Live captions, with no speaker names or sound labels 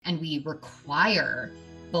and we require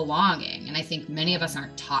belonging. And I think many of us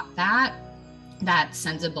aren't taught that. That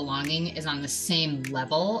sense of belonging is on the same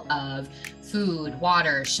level of food,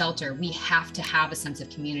 water, shelter. We have to have a sense of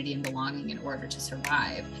community and belonging in order to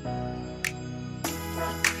survive.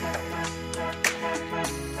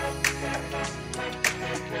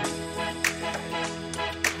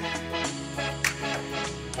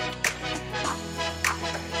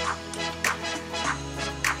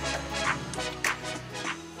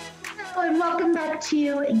 And welcome back to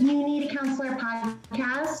You Need a Counselor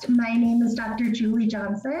podcast. My name is Dr. Julie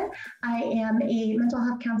Johnson. I am a mental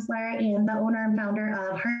health counselor and the owner and founder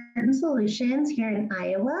of Heart Solutions here in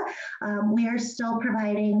Iowa. We are still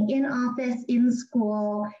providing in-office,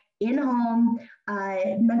 in-school, in-home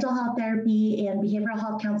mental health therapy and behavioral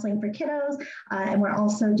health counseling for kiddos. And we're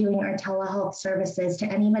also doing our telehealth services to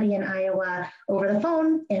anybody in Iowa over the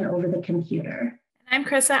phone and over the computer. I'm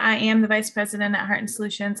Krissa. I am the Vice President at Heart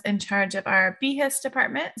Solutions in charge of our BHIS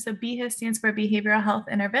department. So BHIS stands for Behavioral Health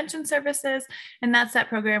Intervention Services, and that's that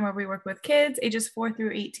program where we work with kids ages 4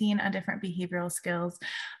 through 18 on different behavioral skills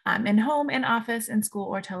in home, in office, in school,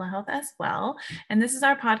 or telehealth as well. And this is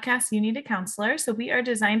our podcast, You Need a Counselor. So we are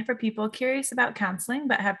designed for people curious about counseling,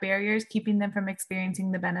 but have barriers keeping them from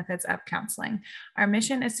experiencing the benefits of counseling. Our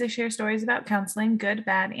mission is to share stories about counseling, good,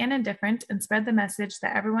 bad, and indifferent, and spread the message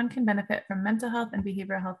that everyone can benefit from mental health and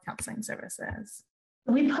behavioral health counseling services.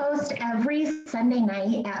 We post every Sunday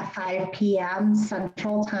night at 5 p.m.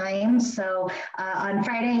 Central Time. So on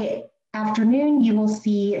Friday afternoon, you will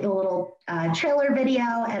see the little trailer video.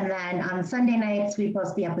 And then on Sunday nights, we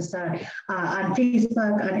post the episode on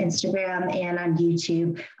Facebook, on Instagram, and on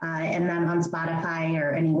YouTube, and then on Spotify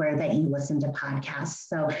or anywhere that you listen to podcasts.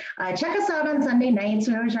 So check us out on Sunday nights.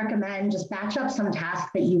 We always recommend just batch up some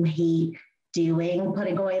tasks that you hate doing,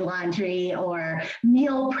 putting away laundry or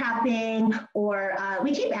meal prepping, or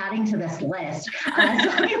we keep adding to this list.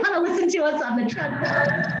 So if you want to listen to us on the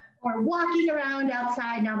treadmill or walking around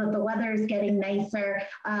outside now that the weather is getting nicer,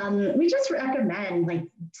 we just recommend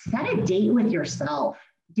set a date with yourself.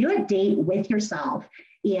 Do a date with yourself.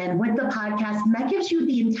 And with the podcast, and that gives you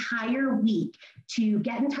the entire week to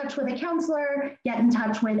get in touch with a counselor, get in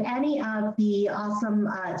touch with any of the awesome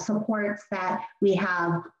supports that we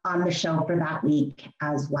have on the show for that week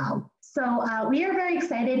as well. So we are very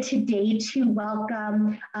excited today to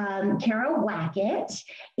welcome Kara Wackett.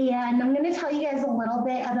 And I'm going to tell you guys a little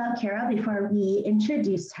bit about Kara before we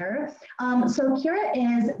introduce her. So Kara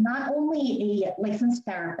is not only a licensed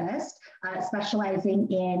therapist,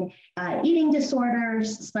 specializing in eating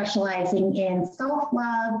disorders, specializing in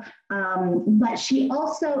self-love, but she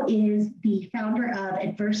also is the founder of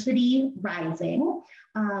Adversity Rising.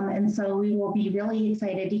 And so we will be really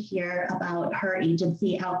excited to hear about her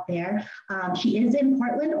agency out there. She is in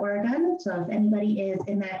Portland, Oregon. So if anybody is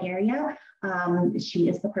in that area, she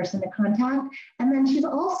is the person to contact. And then she's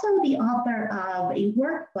also the author of a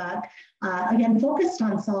workbook, again, focused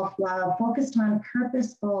on self-love, focused on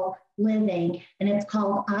purposeful living, and it's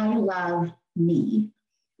called I Love Me.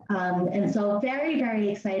 And so very, very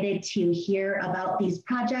excited to hear about these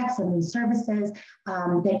projects and these services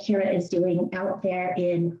that Kara is doing out there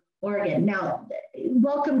in Oregon. Now,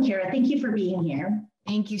 welcome, Kara. Thank you for being here.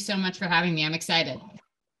 Thank you so much for having me. I'm excited.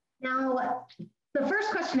 Now, the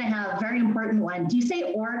first question I have, very important one. Do you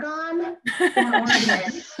say Oregon or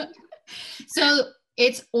Oregon? So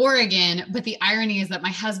it's Oregon, but the irony is that my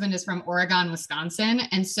husband is from Oregon, Wisconsin.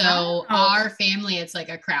 And so our family, it's like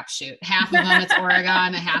a crapshoot. Half of them it's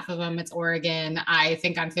Oregon, half of them it's Oregon. I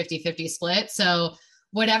think I'm 50-50 split. So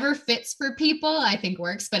whatever fits for people, I think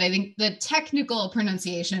works. But I think the technical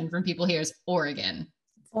pronunciation from people here is Oregon.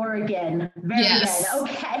 Oregon. Very good.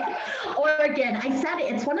 Okay. Oregon. I said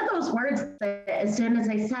it. It's one of those words that as soon as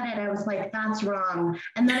I said it, I was like, that's wrong.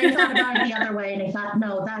 And then I thought about it the other way and I thought,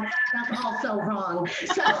 no, that's also wrong.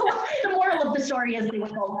 So the moral of the story is they were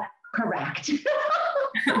both correct.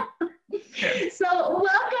 So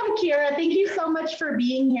welcome, Kara. Thank you so much for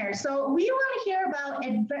being here. So we want to hear about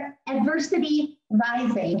Adversity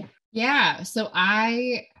Rising. Yeah. So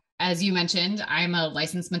as you mentioned, I'm a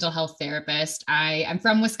licensed mental health therapist. I'm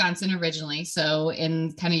from Wisconsin originally, so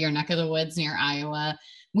in kind of your neck of the woods near Iowa.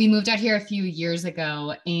 We moved out here a few years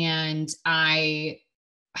ago, and I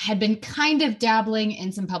had been kind of dabbling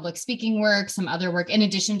in some public speaking work, some other work, in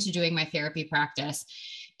addition to doing my therapy practice.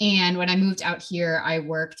 And when I moved out here, I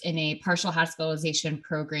worked in a partial hospitalization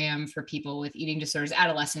program for people with eating disorders,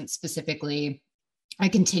 adolescents specifically. I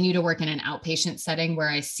continue to work in an outpatient setting where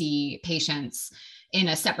I see patients in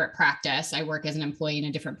a separate practice. I work as an employee in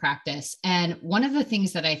a different practice. And one of the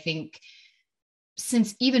things that I think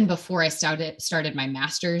since even before I started my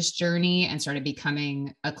master's journey and started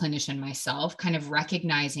becoming a clinician myself, kind of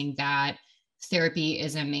recognizing that therapy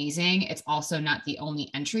is amazing. It's also not the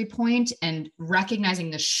only entry point, and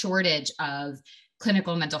recognizing the shortage of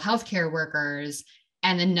clinical mental health care workers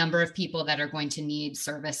and the number of people that are going to need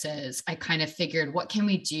services. I kind of figured, what can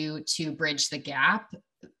we do to bridge the gap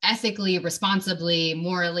ethically, responsibly,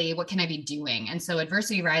 morally? What can I be doing? And so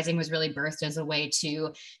Adversity Rising was really birthed as a way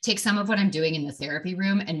to take some of what I'm doing in the therapy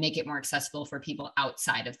room and make it more accessible for people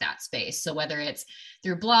outside of that space. So whether it's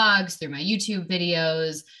through blogs, through my YouTube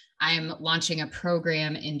videos, I'm launching a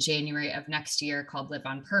program in January of next year called Live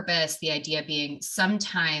on Purpose. The idea being,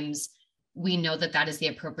 sometimes we know that that is the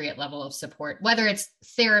appropriate level of support, whether it's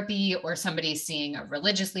therapy or somebody seeing a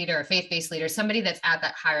religious leader, a faith-based leader, somebody that's at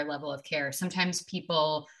that higher level of care. Sometimes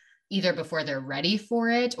people, either before they're ready for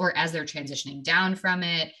it or as they're transitioning down from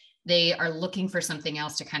it, they are looking for something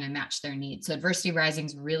else to kind of match their needs. So Adversity Rising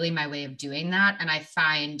is really my way of doing that. And I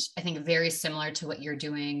think very similar to what you're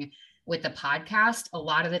doing with the podcast, a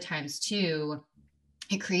lot of the times too,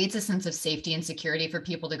 it creates a sense of safety and security for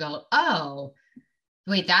people to go, oh,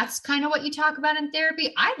 wait, that's kind of what you talk about in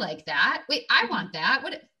therapy. I like that. Wait, I want that.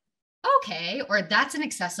 What? Okay. Or that's an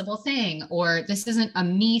accessible thing, or this isn't a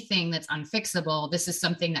me thing that's unfixable. This is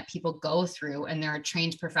something that people go through, and there are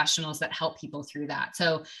trained professionals that help people through that.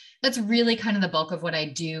 So that's really kind of the bulk of what I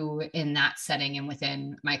do in that setting and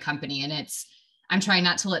within my company. And I'm trying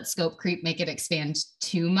not to let scope creep make it expand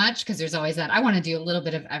too much, because there's always that, I want to do a little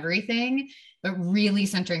bit of everything, but really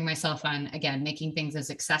centering myself on, again, making things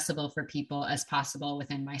as accessible for people as possible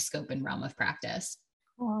within my scope and realm of practice.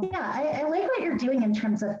 Yeah, I like what you're doing in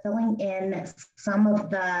terms of filling in some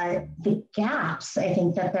of the gaps, I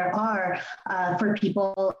think, that there are for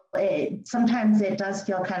people. Sometimes it does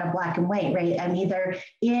feel kind of black and white, right? I'm either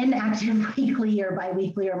in active weekly or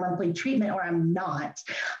biweekly or monthly treatment, or I'm not.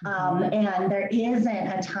 And there isn't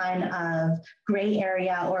a ton of gray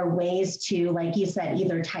area or ways to, like you said,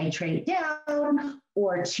 either titrate down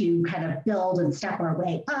or to kind of build and step our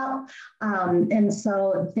way up. And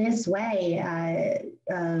so this way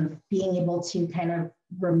of being able to kind of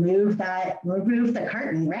remove the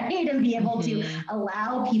curtain, right? And be able to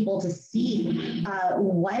allow people to see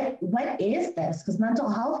what is this? Because mental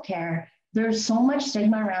health care, there's so much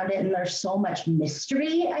stigma around it, and there's so much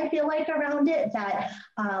mystery, I feel like, around it, that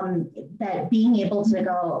that being able to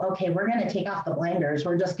go, okay, we're going to take off the blinders.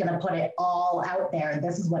 We're just going to put it all out there.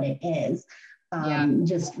 This is what it is.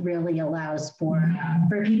 Just really allows for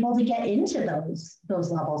people to get into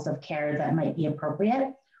those levels of care that might be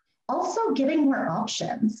appropriate. Also, giving more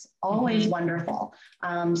options, always wonderful.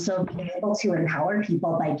 So being able to empower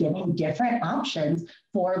people by giving different options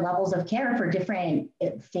for levels of care for different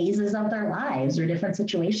phases of their lives or different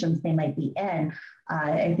situations they might be in,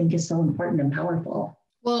 I think is so important and powerful.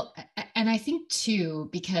 Well, and I think too,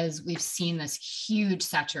 because we've seen this huge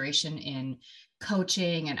saturation in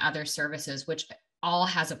coaching and other services, which all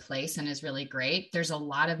has a place and is really great. There's a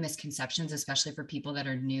lot of misconceptions, especially for people that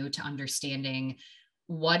are new to understanding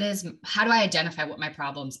how do I identify what my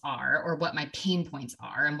problems are, or what my pain points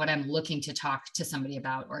are, and what I'm looking to talk to somebody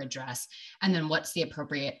about or address, and then what's the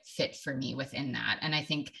appropriate fit for me within that. And I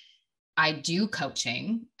think I do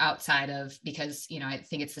coaching outside of, because, I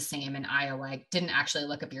think it's the same in Iowa. I didn't actually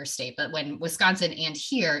look up your state, but when Wisconsin and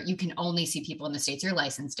here, you can only see people in the states you're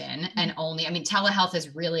licensed in, and telehealth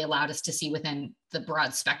has really allowed us to see within the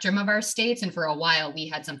broad spectrum of our states. And for a while, we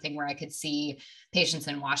had something where I could see patients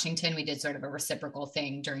in Washington. We did sort of a reciprocal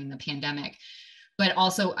thing during the pandemic. But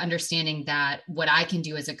also understanding that what I can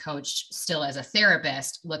do as a coach, still as a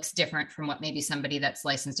therapist, looks different from what maybe somebody that's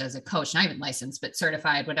licensed as a coach, not even licensed, but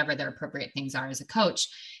certified, whatever their appropriate things are as a coach.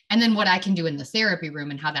 And then what I can do in the therapy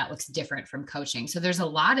room and how that looks different from coaching. So there's a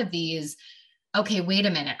lot of these, okay, wait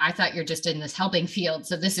a minute, I thought you're just in this helping field,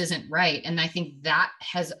 so this isn't right. And I think that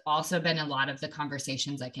has also been a lot of the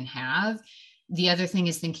conversations I can have. The other thing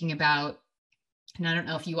is thinking about, and I don't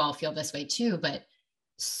know if you all feel this way too, but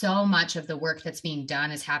so much of the work that's being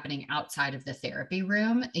done is happening outside of the therapy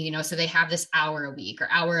room, so they have this hour a week or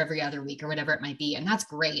hour every other week or whatever it might be. And that's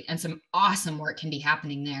great. And some awesome work can be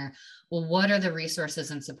happening there. Well, what are the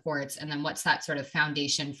resources and supports? And then what's that sort of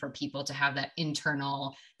foundation for people to have that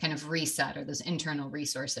internal kind of reset, or those internal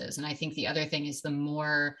resources? And I think the other thing is, the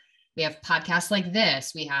more we have podcasts like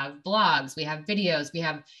this, we have blogs, we have videos, we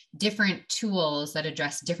have different tools that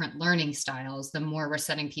address different learning styles, the more we're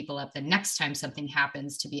setting people up the next time something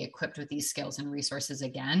happens to be equipped with these skills and resources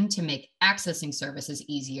again, to make accessing services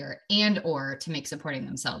easier, and or to make supporting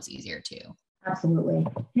themselves easier too. Absolutely.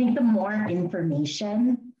 I think the more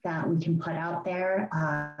information that we can put out there,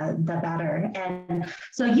 the better. And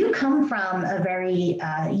so you come from a very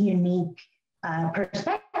unique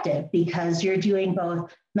perspective because you're doing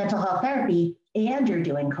both mental health therapy and you're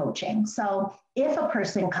doing coaching. So if a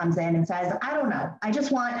person comes in and says, I don't know,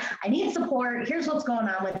 I need support, here's what's going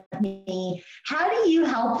on with me, how do you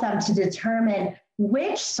help them to determine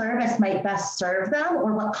which service might best serve them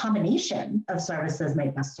or what combination of services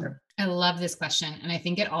might best serve? I love this question. And I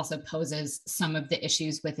think it also poses some of the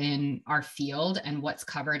issues within our field and what's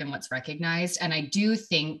covered and what's recognized. And I do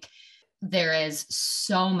think there is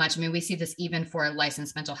so much. I mean, we see this even for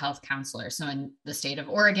licensed mental health counselors. So in the state of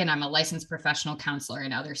Oregon, I'm a licensed professional counselor.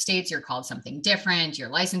 In other states, you're called something different. Your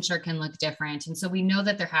licensure can look different. And so we know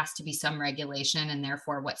that there has to be some regulation, and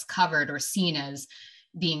therefore what's covered or seen as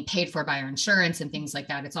being paid for by our insurance and things like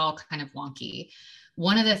that, it's all kind of wonky.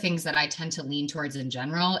 One of the things that I tend to lean towards in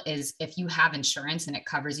general is if you have insurance and it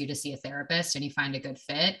covers you to see a therapist and you find a good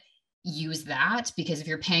fit, use that, because if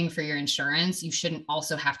you're paying for your insurance, you shouldn't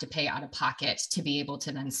also have to pay out of pocket to be able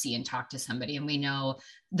to then see and talk to somebody. And we know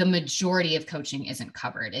the majority of coaching isn't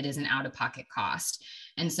covered. It is an out of pocket cost.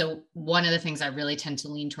 And so one of the things I really tend to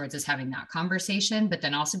lean towards is having that conversation, but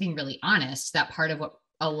then also being really honest that part of what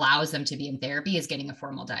allows them to be in therapy is getting a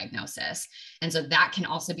formal diagnosis. And so that can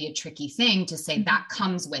also be a tricky thing to say that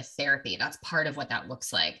comes with therapy. That's part of what that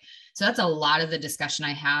looks like. So that's a lot of the discussion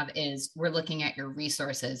I have is we're looking at your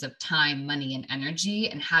resources of time, money, and energy,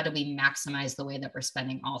 and how do we maximize the way that we're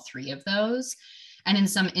spending all three of those. And in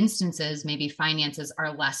some instances, maybe finances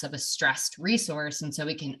are less of a stressed resource. And so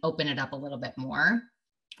we can open it up a little bit more.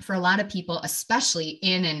 For a lot of people, especially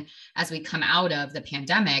in and as we come out of the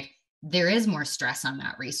pandemic, there is more stress on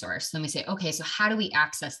that resource. Then we say, okay, so how do we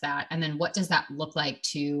access that? And then what does that look like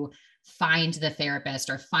to find the therapist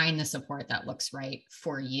or find the support that looks right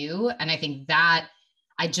for you? And I think that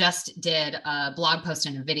I just did a blog post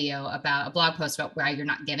and a blog post about why you're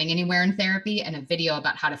not getting anywhere in therapy, and a video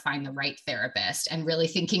about how to find the right therapist, and really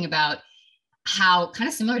thinking about how, kind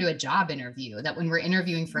of similar to a job interview, that when we're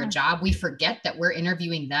interviewing for a job, we forget that we're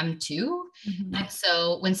interviewing them too. Mm-hmm. And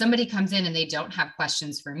so when somebody comes in and they don't have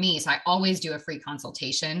questions for me, so I always do a free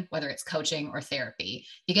consultation, whether it's coaching or therapy,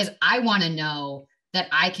 because I want to know that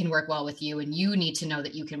I can work well with you, and you need to know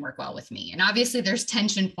that you can work well with me. And obviously there's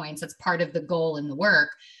tension points. That's part of the goal in the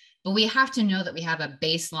work, but we have to know that we have a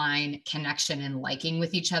baseline connection and liking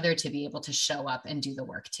with each other to be able to show up and do the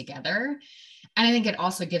work together. And I think it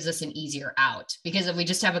also gives us an easier out, because if we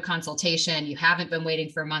just have a consultation, you haven't been waiting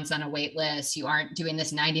for months on a wait list, you aren't doing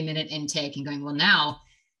this 90-minute intake and going, well, now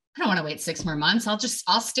I don't want to wait 6 more months.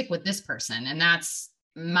 I'll stick with this person. And that's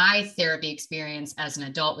my therapy experience as an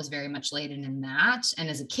adult was very much laden in that. And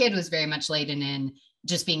as a kid was very much laden in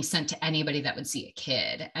just being sent to anybody that would see a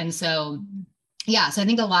kid. And so, yeah, so I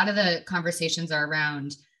think a lot of the conversations are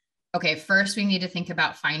around, okay, first we need to think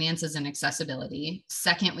about finances and accessibility.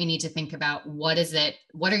 Second, we need to think about what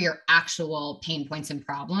are your actual pain points and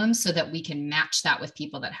problems, so that we can match that with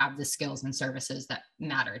people that have the skills and services that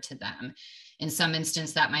matter to them. In some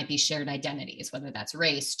instance, that might be shared identities, whether that's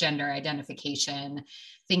race, gender identification,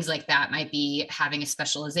 things like that. Might be having a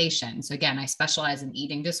specialization. So again, I specialize in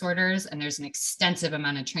eating disorders, and there's an extensive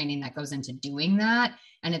amount of training that goes into doing that.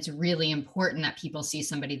 And it's really important that people see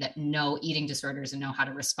somebody that know eating disorders and know how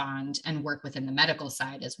to respond and work within the medical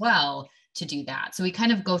side as well to do that. So we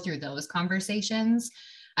kind of go through those conversations.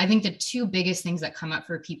 I think the two biggest things that come up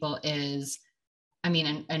for people is,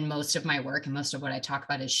 and most of my work and most of what I talk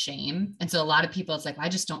about is shame. And so a lot of people, it's like, well, I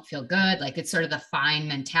just don't feel good. Like, it's sort of the fine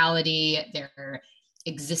mentality. They're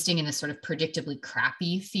existing in this sort of predictably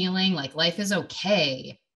crappy feeling, like life is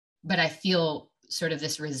okay, but I feel sort of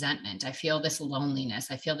this resentment. I feel this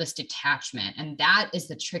loneliness. I feel this detachment. And that is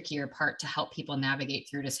the trickier part to help people navigate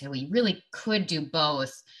through, to say, well, you really could do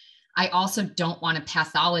both. I also don't want to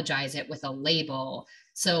pathologize it with a label.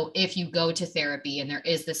 So if you go to therapy and there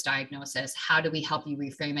is this diagnosis, how do we help you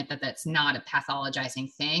reframe it that that's not a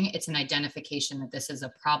pathologizing thing? It's an identification that this is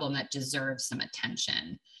a problem that deserves some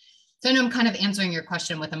attention. So I know I'm kind of answering your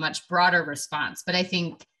question with a much broader response, but I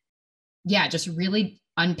think, yeah, just really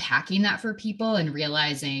unpacking that for people and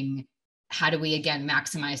realizing, how do we, again,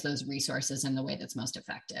 maximize those resources in the way that's most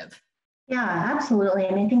effective? Yeah, absolutely.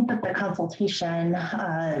 And I think that the consultation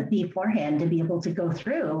beforehand, to be able to go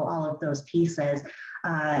through all of those pieces,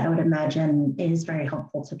 I would imagine is very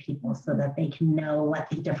helpful to people so that they can know what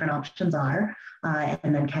the different options are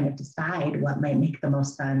and then kind of decide what might make the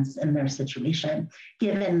most sense in their situation,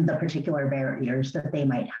 given the particular barriers that they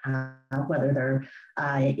might have, whether they're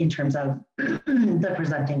in terms of the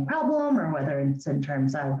presenting problem or whether it's in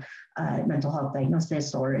terms of mental health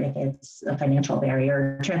diagnosis or if it's a financial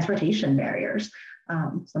barrier, transportation barriers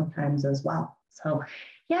sometimes as well. So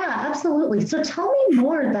yeah, absolutely. So tell me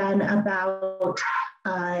more then about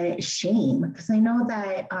shame, because I know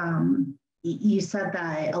that you said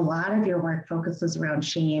that a lot of your work focuses around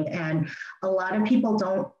shame, and a lot of people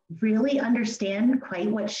don't really understand quite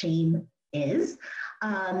what shame is.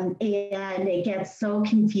 And it gets so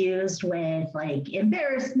confused with like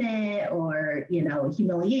embarrassment or, you know,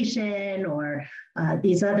 humiliation or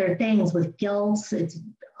these other things with guilt. It's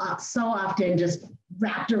so often just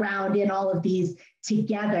wrapped around in all of these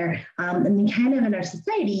together. And we kind of in our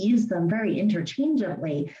society use them very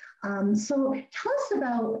interchangeably. So tell us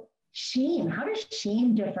about shame. How does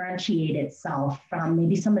shame differentiate itself from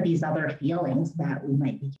maybe some of these other feelings that we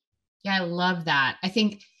might be? Yeah, I love that. I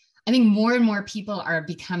think more and more people are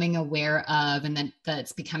becoming aware of, and then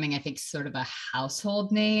that's becoming, I think, sort of a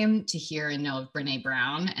household name to hear and know of Brene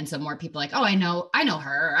Brown. And so more people like, oh, I know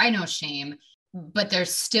her, or I know shame. But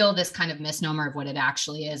there's still this kind of misnomer of what it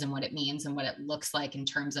actually is and what it means and what it looks like in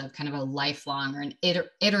terms of kind of a lifelong or an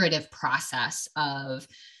iterative process of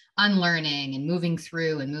unlearning and moving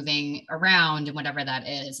through and moving around and whatever that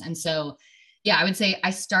is. And so, yeah, I would say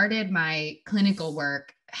I started my clinical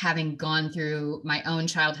work having gone through my own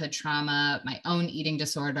childhood trauma, my own eating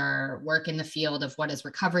disorder, work in the field of what does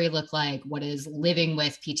recovery look like, what is living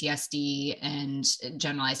with PTSD and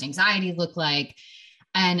generalized anxiety look like.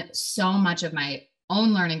 And so much of my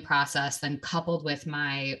own learning process, then coupled with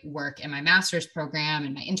my work in my master's program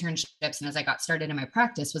and my internships, and as I got started in my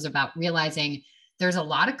practice, was about realizing there's a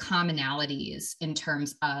lot of commonalities in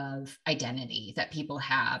terms of identity that people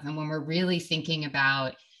have. And when we're really thinking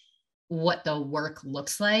about what the work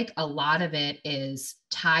looks like, a lot of it is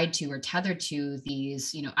tied to or tethered to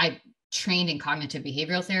these, you know, I trained in cognitive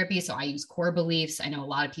behavioral therapy. So I use core beliefs. I know a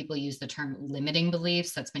lot of people use the term limiting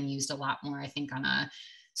beliefs. That's been used a lot more, I think, on a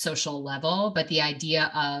social level, but the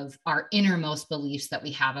idea of our innermost beliefs that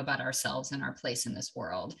we have about ourselves and our place in this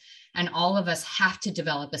world. And all of us have to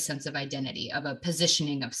develop a sense of identity, of a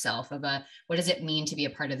positioning of self, of a, what does it mean to be a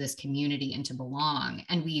part of this community and to belong?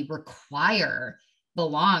 And we require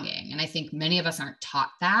belonging. And I think many of us aren't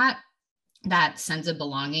taught that sense of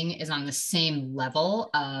belonging is on the same level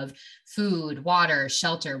of food, water,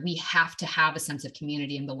 shelter. We have to have a sense of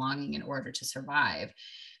community and belonging in order to survive.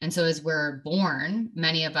 And so as we're born,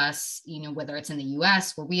 many of us, you know, whether it's in the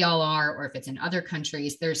US where we all are, or if it's in other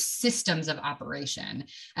countries, there's systems of operation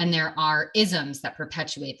and there are isms that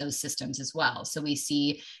perpetuate those systems as well. So we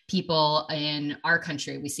see people in our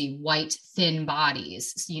country, we see white, thin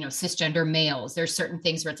bodies, you know, cisgender males. There's certain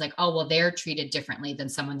things where it's like, oh, well, they're treated differently than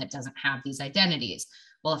someone that doesn't have these identities.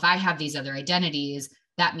 Well, if I have these other identities,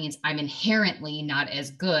 that means I'm inherently not as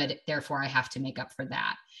good. Therefore, I have to make up for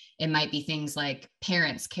that. It might be things like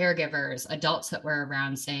parents, caregivers, adults that were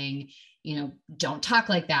around saying, you know, don't talk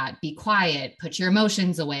like that, be quiet, put your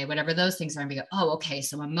emotions away, whatever those things are. And we go, oh, okay,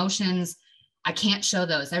 so emotions, I can't show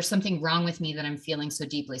those. There's something wrong with me that I'm feeling so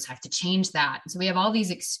deeply. So I have to change that. So we have all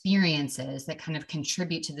these experiences that kind of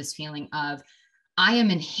contribute to this feeling of, I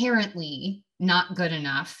am inherently not good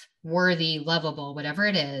enough, worthy, lovable, whatever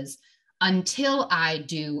it is, until I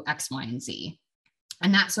do X, Y, and Z.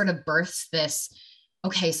 And that sort of births this,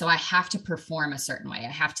 okay, so I have to perform a certain way.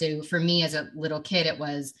 I have to, for me as a little kid, I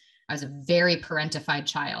was a very parentified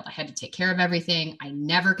child. I had to take care of everything. I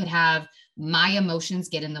never could have my emotions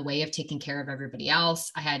get in the way of taking care of everybody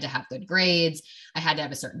else. I had to have good grades. I had to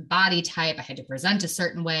have a certain body type. I had to present a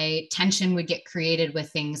certain way. Tension would get created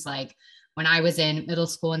with things like when I was in middle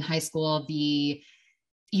school and high school,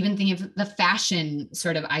 even thinking of the fashion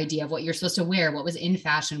sort of idea of what you're supposed to wear, what was in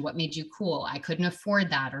fashion, what made you cool. I couldn't afford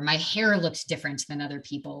that, or my hair looked different than other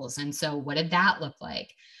people's. And so what did that look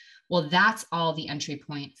like? Well, that's all the entry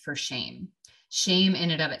point for shame. Shame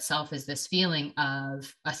in and of itself is this feeling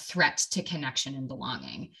of a threat to connection and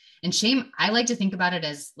belonging. And shame, I like to think about it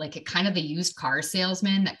as like a kind of a used car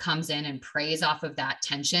salesman that comes in and preys off of that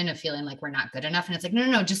tension of feeling like we're not good enough. And it's like,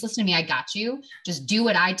 no, just listen to me. I got you. Just do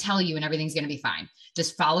what I tell you and everything's going to be fine.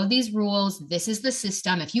 Just follow these rules. This is the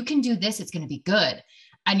system. If you can do this, it's going to be good.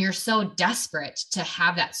 And you're so desperate to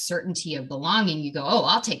have that certainty of belonging. You go, oh,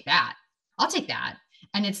 I'll take that. I'll take that.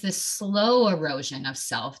 And it's this slow erosion of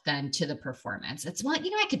self then to the performance. It's, well,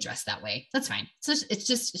 I could dress that way. That's fine. So it's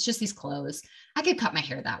just these clothes. I could cut my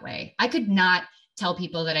hair that way. I could not tell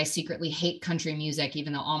people that I secretly hate country music,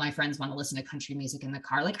 even though all my friends want to listen to country music in the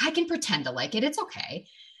car. Like, I can pretend to like it. It's okay.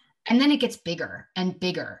 And then it gets bigger and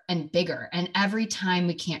bigger and bigger. And every time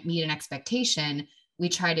we can't meet an expectation, we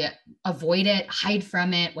try to avoid it, hide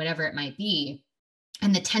from it, whatever it might be.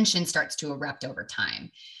 And the tension starts to erupt over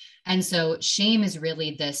time. And so shame is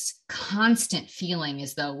really this constant feeling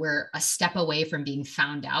as though we're a step away from being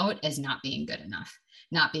found out as not being good enough,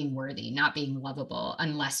 not being worthy, not being lovable,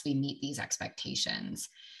 unless we meet these expectations.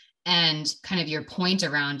 And kind of your point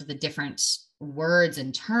around the different words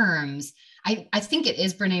and terms, I think it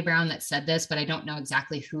is Brene Brown that said this, but I don't know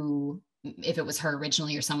exactly who, if it was her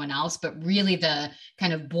originally or someone else, but really the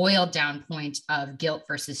kind of boiled down point of guilt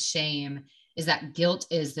versus shame is that guilt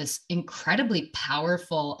is this incredibly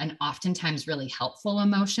powerful and oftentimes really helpful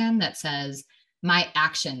emotion that says my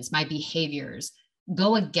actions, my behaviors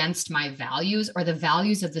go against my values or the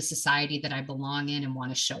values of the society that I belong in and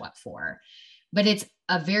want to show up for. But it's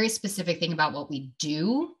a very specific thing about what we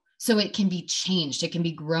do. So it can be changed, it can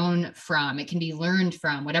be grown from, it can be learned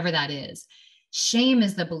from, whatever that is. Shame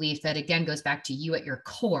is the belief that, again, goes back to you at your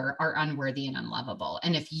core are unworthy and unlovable.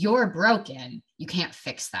 And if you're broken, you can't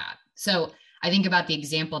fix that. So I think about the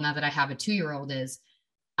example now that I have a 2-year-old is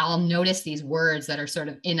I'll notice these words that are sort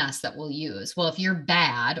of in us that we'll use. Well, if you're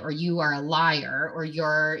bad or you are a liar or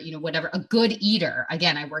you're, whatever, a good eater.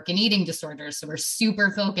 Again, I work in eating disorders. So we're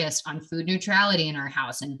super focused on food neutrality in our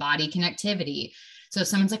house and body connectivity. So if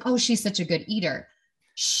someone's like, oh, she's such a good eater,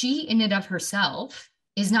 she in and of herself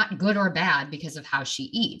is not good or bad because of how she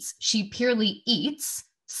eats. She purely eats,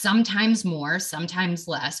 sometimes more, sometimes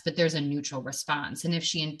less, but there's a neutral response. And if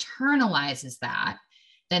she internalizes that,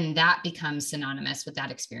 then that becomes synonymous with that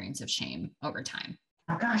experience of shame over time.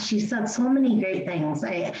 Oh gosh, you said so many great things.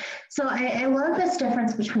 I love this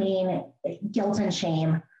difference between guilt and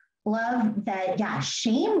shame. Love that, yeah,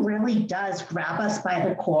 shame really does grab us by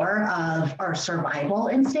the core of our survival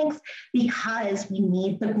instincts because we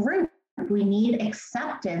need the group. We need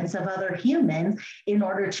acceptance of other humans in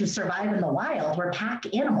order to survive in the wild. We're pack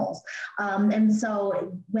animals. And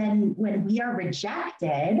so when we are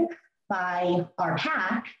rejected by our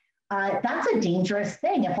pack, that's a dangerous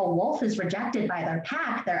thing. If a wolf is rejected by their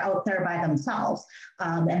pack, they're out there by themselves.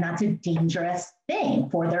 And that's a dangerous thing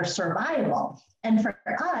for their survival. And for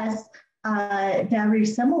us, very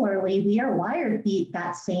similarly, we are wired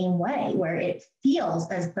that same way, where it feels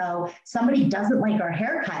as though somebody doesn't like our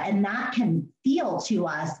haircut, and that can feel to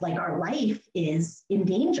us like our life is in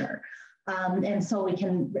danger. And so we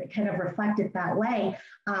can kind of reflect it that way.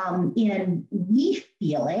 And we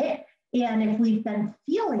feel it. And if we've been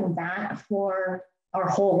feeling that for our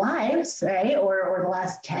whole lives, right, or the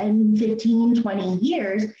last 10, 15, 20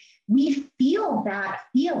 years, we feel that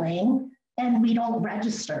feeling and we don't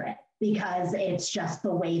register it because it's just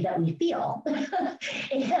the way that we feel.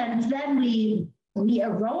 And then we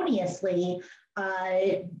erroneously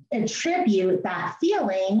attribute that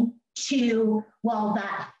feeling to, well,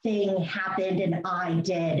 that thing happened and I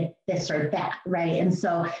did this or that, right? And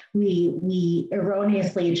so we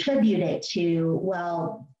erroneously attribute it to,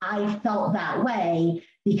 well, I felt that way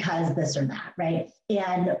because this or that, right?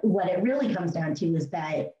 And what it really comes down to is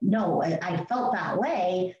that, no, I felt that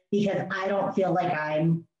way because I don't feel like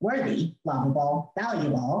I'm worthy, lovable,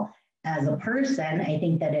 valuable as a person. I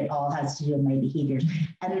think that it all has to do with my behaviors.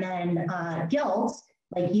 And then guilt,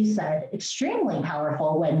 like you said, extremely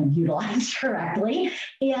powerful when utilized correctly.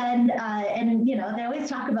 And they always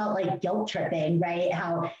talk about like guilt tripping, right?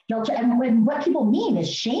 How guilt, and when what people mean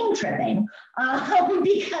is shame tripping,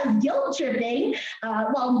 because guilt tripping,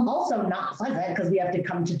 while also not pleasant, because we have to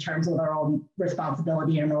come to terms with our own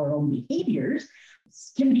responsibility and our own behaviors,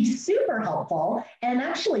 can be super helpful and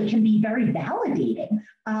actually can be very validating.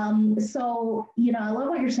 So, I love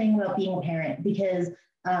what you're saying about being a parent, because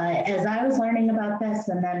as I was learning about this,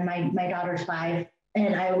 and then my daughter's 5,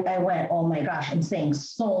 and I went, oh my gosh, I'm saying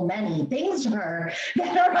so many things to her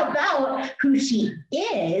that are about who she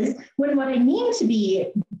is, when what I mean to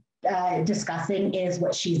be discussing is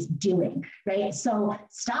what she's doing, right? So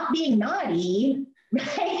stop being naughty,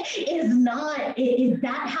 right, is not,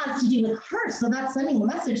 that has to do with her. So that's sending a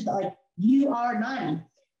message that like, you are naughty.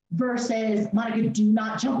 Versus, Monica, do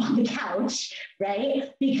not jump on the couch,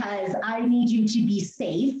 right? Because I need you to be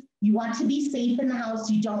safe. You want to be safe in the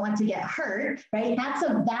house. You don't want to get hurt, right? That's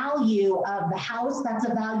a value of the house. That's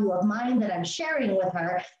a value of mine that I'm sharing with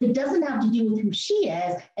her. It doesn't have to do with who she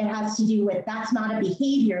is. It has to do with, that's not a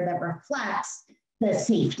behavior that reflects the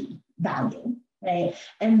safety value, right?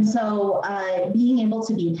 And so being able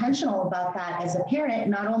to be intentional about that as a parent,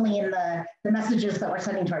 not only in the messages that we're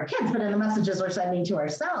sending to our kids, but in the messages we're sending to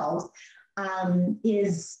ourselves,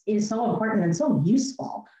 is so important and so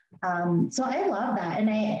useful. So I love that. And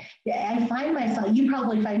I find myself, you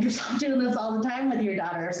probably find yourself doing this all the time with your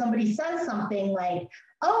daughter. If somebody says something like,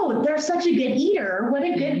 oh, they're such a good eater. What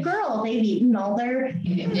a good girl. They've eaten all their,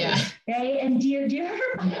 right? And do you ever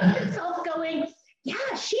find yourself going,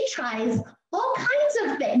 yeah, she tries all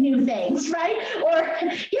kinds of new things, right? Or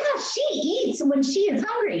yeah, she eats when she is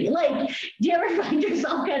hungry. Like, do you ever find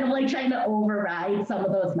yourself kind of like trying to override some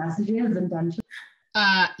of those messages and intentions?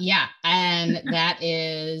 Yeah. And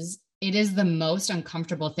it is the most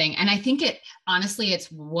uncomfortable thing. And I think honestly,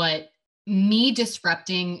 it's what me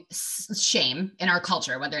disrupting shame in our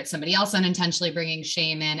culture, whether it's somebody else unintentionally bringing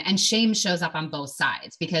shame in, and shame shows up on both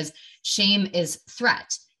sides because shame is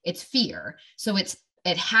threat, it's fear. So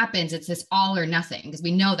it happens, it's this all or nothing, because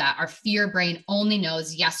we know that our fear brain only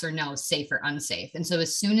knows yes or no, safe or unsafe. And so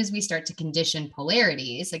as soon as we start to condition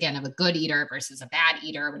polarities, again, of a good eater versus a bad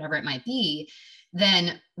eater, whatever it might be,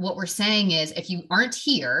 then what we're saying is if you aren't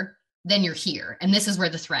here, then you're here. And this is where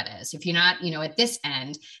the threat is. If you're not, at this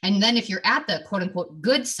end, and then if you're at the quote unquote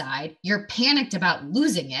good side, you're panicked about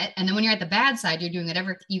losing it. And then when you're at the bad side, you're doing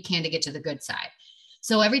whatever you can to get to the good side.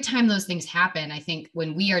 So every time those things happen, I think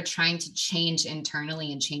when we are trying to change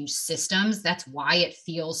internally and change systems, that's why it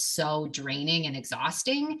feels so draining and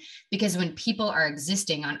exhausting, because when people are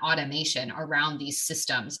existing on automation around these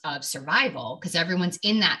systems of survival, because everyone's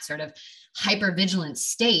in that sort of hypervigilant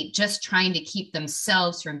state, just trying to keep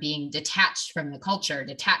themselves from being detached from the culture,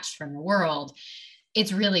 detached from the world,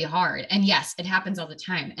 it's really hard. And yes, it happens all the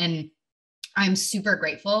time. And I'm super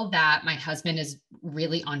grateful that my husband is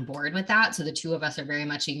really on board with that. So the two of us are very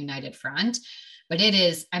much a united front. But it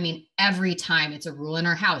is, every time it's a rule in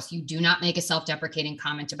our house, you do not make a self-deprecating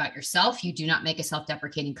comment about yourself. You do not make a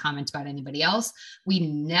self-deprecating comment about anybody else. We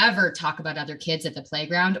never talk about other kids at the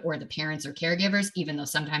playground or the parents or caregivers, even though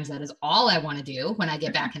sometimes that is all I want to do when I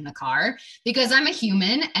get back in the car, because I'm a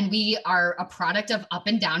human and we are a product of up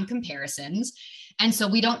and down comparisons. And so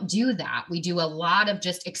we don't do that. We do a lot of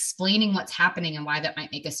just explaining what's happening and why that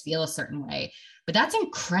might make us feel a certain way. But that's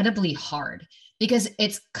incredibly hard because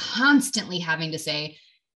it's constantly having to say,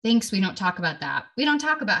 thanks, we don't talk about that. We don't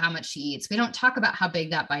talk about how much she eats. We don't talk about how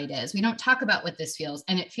big that bite is. We don't talk about what this feels.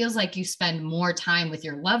 And it feels like you spend more time with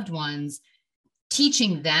your loved ones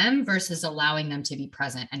teaching them versus allowing them to be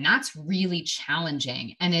present. And that's really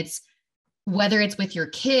challenging. And it's whether it's with your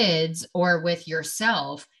kids or with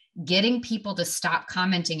yourself, getting people to stop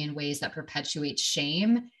commenting in ways that perpetuate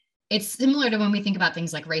shame. It's similar to when we think about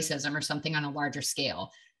things like racism or something on a larger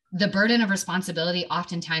scale. The burden of responsibility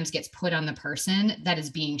oftentimes gets put on the person that is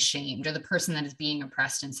being shamed or the person that is being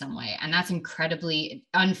oppressed in some way. And that's incredibly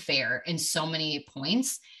unfair in so many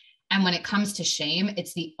points. And when it comes to shame,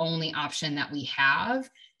 it's the only option that we have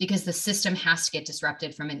because the system has to get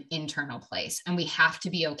disrupted from an internal place. And we have to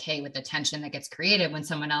be okay with the tension that gets created when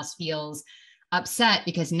someone else feels upset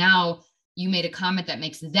because now you made a comment that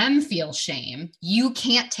makes them feel shame. You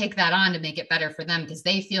can't take that on to make it better for them because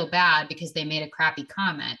they feel bad because they made a crappy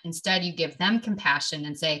comment. Instead, you give them compassion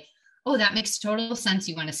and say, oh, that makes total sense.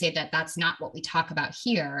 You want to say that that's not what we talk about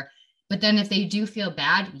here. But then if they do feel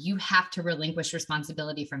bad, you have to relinquish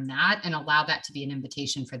responsibility from that and allow that to be an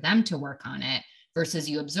invitation for them to work on it versus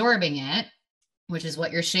you absorbing it, which is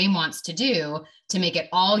what your shame wants to do, to make it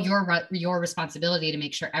all your responsibility to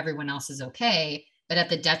make sure everyone else is okay, but at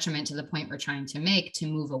the detriment to the point we're trying to make to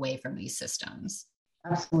move away from these systems.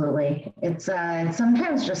 Absolutely. It's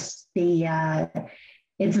sometimes just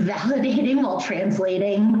it's validating while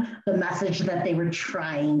translating the message that they were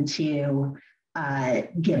trying to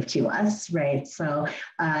give to us, right? So,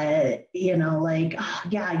 like, oh,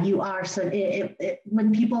 yeah, you are. So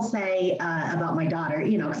when people say about my daughter,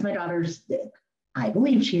 because my daughter's, I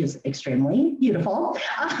believe she is extremely beautiful.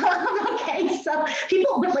 Okay, so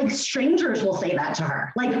people with like strangers will say that to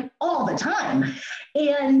her like all the time,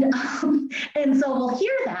 and so we'll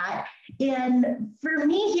hear that. And for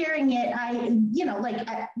me, hearing it,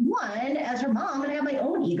 one, as her mom, and I have my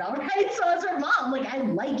own ego, right? So as her mom, like I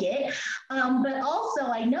like it, but also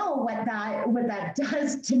I know what that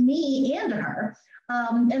does to me and to her,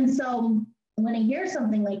 and so when I hear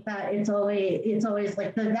something like that, it's always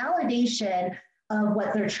like the validation of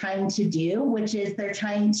what they're trying to do, which is they're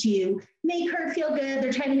trying to make her feel good.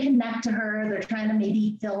 They're trying to connect to her. They're trying to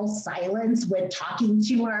maybe fill silence with talking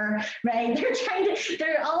to her, right?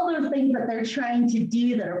 There are all those things that they're trying to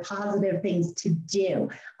do that are positive things to do.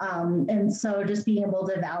 And so just being able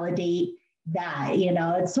to validate that,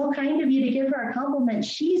 it's so kind of you to give her a compliment.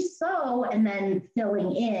 She's so, and then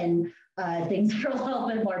filling in things that are a little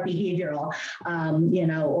bit more behavioral,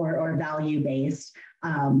 or value-based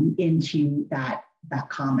into that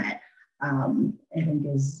comment. I think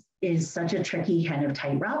is such a tricky kind of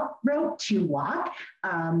tightrope to walk,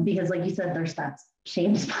 because like you said, there's that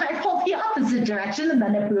shame spiral the opposite direction, and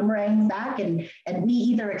then it boomerangs back, and we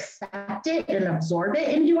either accept it and absorb it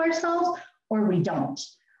into ourselves, or we don't.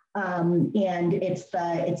 And it's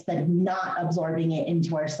the not absorbing it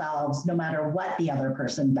into ourselves, no matter what the other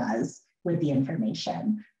person does with the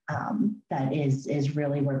information, that is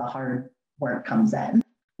really where the hard work comes in.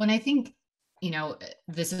 When I think,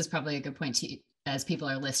 this is probably a good point to, as people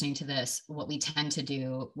are listening to this, what we tend to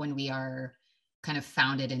do when we are kind of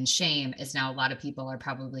founded in shame is now a lot of people are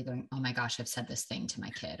probably going, oh my gosh, I've said this thing to my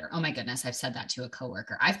kid, or, oh my goodness, I've said that to a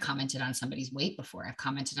coworker. I've commented on somebody's weight before. I've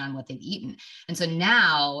commented on what they've eaten. And so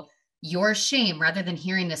now your shame, rather than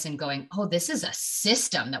hearing this and going, oh, this is a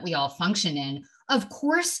system that we all function in. Of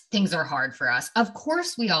course, things are hard for us. Of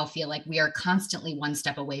course, we all feel like we are constantly one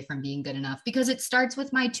step away from being good enough, because it starts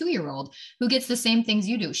with my 2-year-old who gets the same things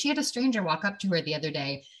you do. She had a stranger walk up to her the other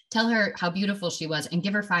day, tell her how beautiful she was, and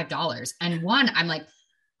give her $5. And I'm like,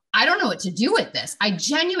 I don't know what to do with this. I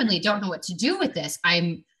genuinely don't know what to do with this.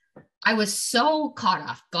 I was so caught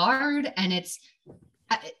off guard, and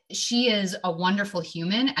she is a wonderful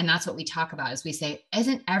human. And that's what we talk about, is we say,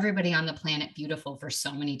 isn't everybody on the planet beautiful for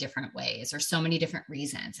so many different ways or so many different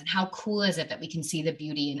reasons? And how cool is it that we can see the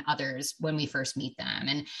beauty in others when we first meet them?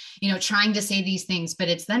 And, trying to say these things, but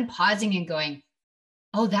it's then pausing and going,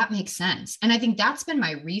 oh, that makes sense. And I think that's been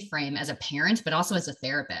my reframe as a parent, but also as a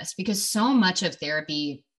therapist, because so much of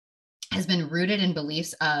therapy has been rooted in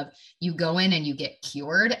beliefs of you go in and you get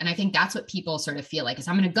cured. And I think that's what people sort of feel like, is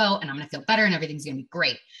I'm going to go and I'm going to feel better and everything's going to be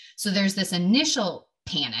great. So there's this initial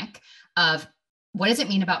panic of, what does it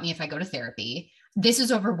mean about me if I go to therapy? This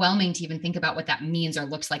is overwhelming to even think about what that means or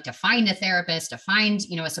looks like, to find a therapist, to find,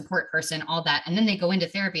 a support person, all that. And then they go into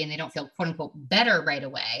therapy and they don't feel quote unquote better right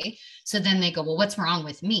away. So then they go, well, what's wrong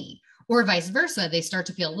with me? Or vice versa, they start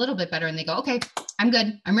to feel a little bit better and they go, okay, I'm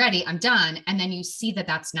good, I'm ready, I'm done. And then you see that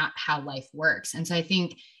that's not how life works. And so I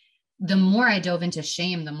think the more I dove into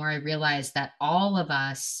shame, the more I realized that all of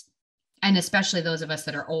us, and especially those of us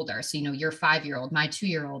that are older, so, your 5-year-old, my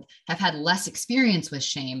 2-year-old, have had less experience with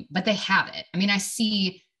shame, but they have it. I mean, I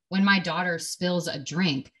see when my daughter spills a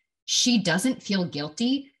drink, she doesn't feel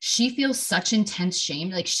guilty. She feels such intense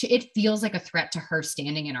shame. Like it feels like a threat to her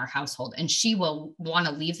standing in our household, and she will want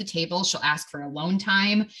to leave the table. She'll ask for alone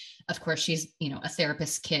time. Of course, she's, a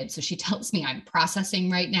therapist's kid. So she tells me I'm processing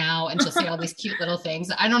right now, and she'll say all these cute little things.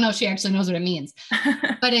 I don't know if she actually knows what it means,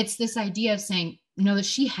 but it's this idea of saying, that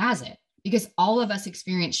she has it, because all of us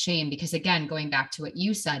experience shame, because again, going back to what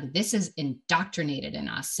you said, this is indoctrinated in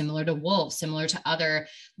us, similar to wolves, similar to other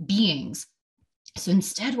beings. So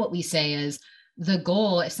instead, what we say is, the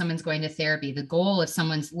goal, if someone's going to therapy, the goal, if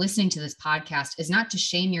someone's listening to this podcast, is not to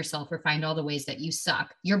shame yourself or find all the ways that you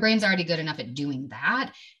suck. Your brain's already good enough at doing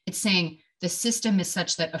that. It's saying the system is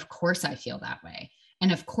such that, of course, I feel that way.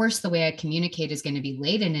 And of course, the way I communicate is going to be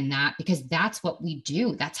laden in that, because that's what we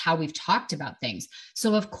do. That's how we've talked about things.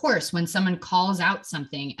 So of course, when someone calls out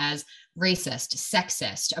something as racist,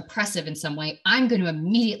 sexist, oppressive in some way, I'm going to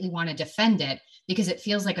immediately want to defend it, because it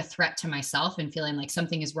feels like a threat to myself and feeling like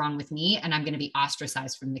something is wrong with me and I'm going to be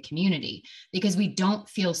ostracized from the community, because we don't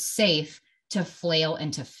feel safe to flail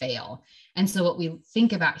and to fail. And so what we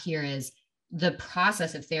think about here is the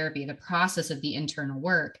process of therapy, the process of the internal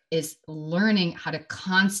work, is learning how to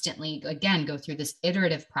constantly, again, go through this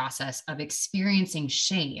iterative process of experiencing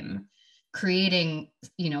shame, creating,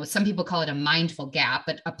 some people call it a mindful gap,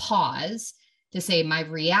 but a pause to say, my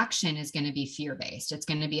reaction is going to be fear-based. It's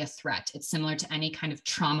going to be a threat. It's similar to any kind of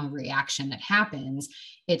trauma reaction that happens.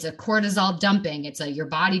 It's a cortisol dumping. It's your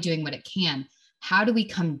body doing what it can. How do we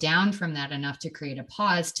come down from that enough to create a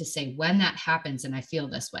pause to say, when that happens and I feel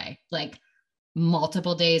this way, like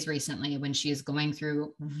multiple days recently when she is going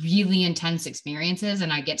through really intense experiences,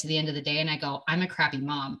 and I get to the end of the day and I go, I'm a crappy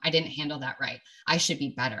mom. I didn't handle that right. I should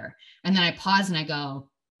be better. And then I pause and I go,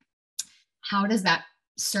 how does that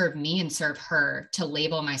serve me and serve her to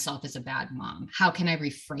label myself as a bad mom? How can I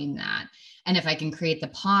reframe that? And if I can create the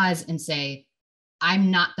pause and say,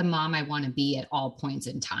 I'm not the mom I want to be at all points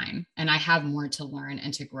in time, and I have more to learn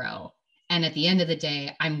and to grow. And at the end of the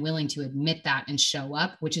day, I'm willing to admit that and show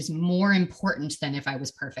up, which is more important than if I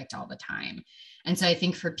was perfect all the time. And so I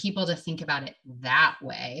think for people to think about it that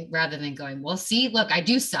way, rather than going, well, see, look, I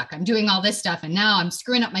do suck. I'm doing all this stuff, and now I'm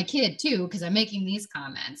screwing up my kid too, because I'm making these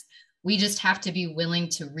comments. We just have to be willing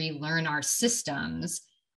to relearn our systems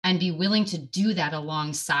and be willing to do that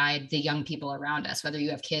alongside the young people around us, whether you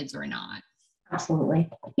have kids or not. Absolutely.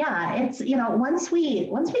 Yeah. It's, once we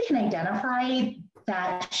can identify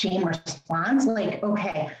that shame response, like,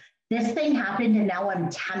 okay, this thing happened and now I'm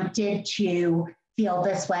tempted to feel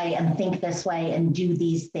this way and think this way and do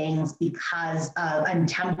these things because I'm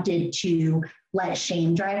tempted to let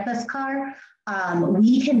shame drive this car.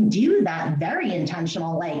 We can do that very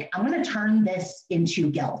intentional, like, I'm going to turn this into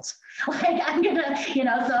guilt. Like, I'm going to,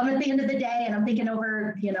 so I'm at the end of the day and I'm thinking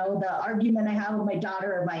over, the argument I have with my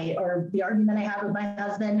daughter or the argument I have with my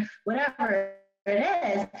husband, whatever it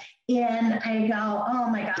is. And I go, oh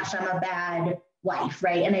my gosh, I'm a bad wife,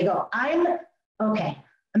 right? And I go, I'm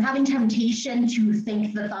having temptation to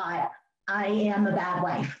think the thought, I am a bad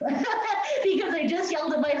wife because I just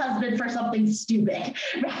yelled at my husband for something stupid,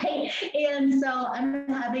 right? And so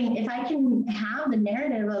if I can have the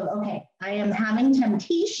narrative of, okay, I am having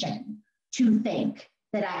temptation to think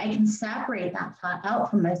that I can separate that thought out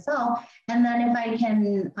from myself. And then if I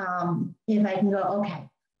can go, okay,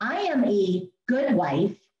 I am a good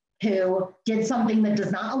wife who did something that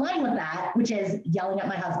does not align with that, which is yelling at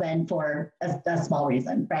my husband for a small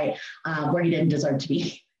reason, right? Where he didn't deserve to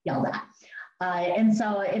be yelled at. And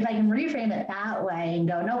so if I can reframe it that way and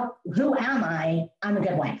go, no, who am I? I'm a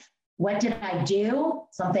good wife. What did I do?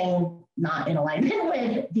 Something not in alignment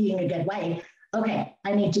with being a good wife. Okay,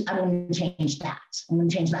 I'm going to change that. I'm going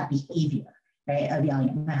to change that behavior, right, of yelling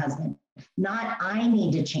at my husband. Not I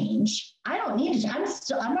need to change. I don't need to.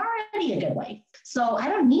 I'm already a good wife. So I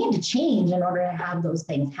don't need to change in order to have those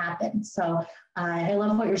things happen. So I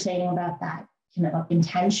love what you're saying about that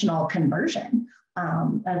intentional conversion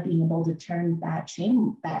of being able to turn that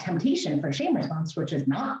temptation for shame response, which is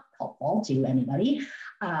not helpful to anybody,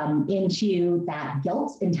 into that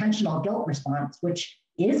intentional guilt response, which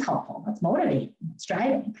is helpful. That's motivating. It's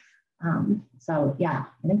driving. So yeah,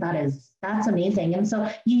 I think that's amazing. And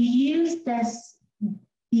so you use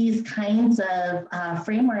these kinds of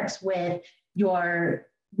frameworks with your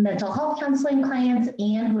mental health counseling clients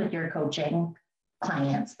and with your coaching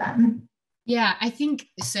clients then. Yeah, I think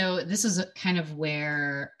so. This is kind of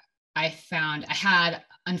where I had,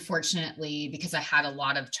 unfortunately, because I had a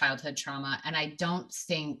lot of childhood trauma, and I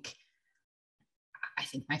think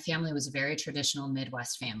my family was a very traditional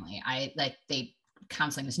Midwest family.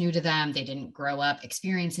 Counseling was new to them. They didn't grow up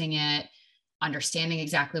experiencing it, understanding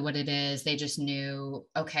exactly what it is. They just knew,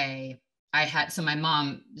 okay, so my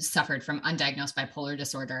mom suffered from undiagnosed bipolar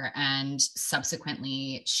disorder, and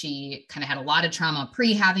subsequently she kind of had a lot of trauma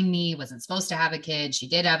pre-having me, wasn't supposed to have a kid. She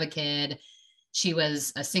did have a kid. She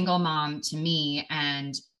was a single mom to me,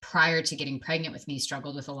 and prior to getting pregnant with me,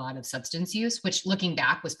 struggled with a lot of substance use, which looking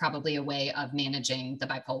back was probably a way of managing the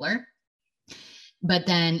bipolar. But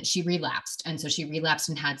then she relapsed. And so she relapsed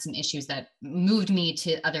and had some issues that moved me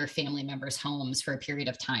to other family members' homes for a period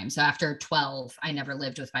of time. So after 12, I never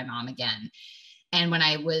lived with my mom again. And when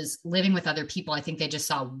I was living with other people, I think they just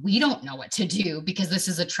saw, we don't know what to do because this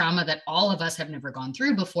is a trauma that all of us have never gone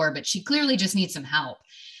through before, but she clearly just needs some help.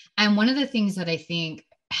 And one of the things that I think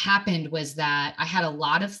happened was that I had a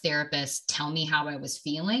lot of therapists tell me how I was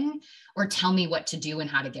feeling or tell me what to do and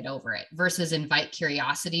how to get over it versus invite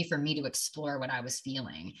curiosity for me to explore what I was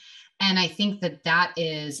feeling. And I think that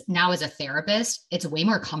is now, as a therapist, it's way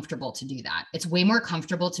more comfortable to do that. It's way more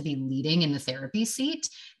comfortable to be leading in the therapy seat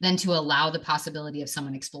than to allow the possibility of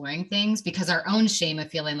someone exploring things, because our own shame of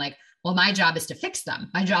feeling like, well, my job is to fix them.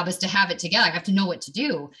 My job is to have it together. I have to know what to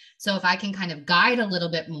do. So if I can kind of guide a little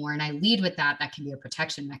bit more and I lead with that, that can be a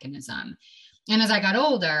protection mechanism. And as I got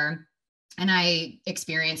older and I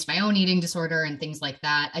experienced my own eating disorder and things like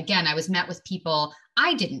that, again, I was met with people.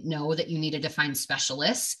 I didn't know that you needed to find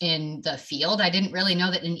specialists in the field. I didn't really know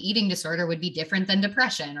that an eating disorder would be different than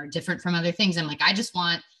depression or different from other things. I'm like, I just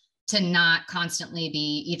want to not constantly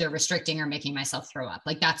be either restricting or making myself throw up.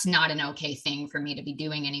 Like, that's not an okay thing for me to be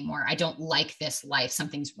doing anymore. I don't like this life.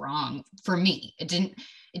 Something's wrong for me. It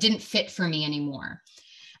didn't fit for me anymore.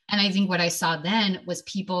 And I think what I saw then was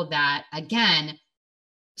people that, again,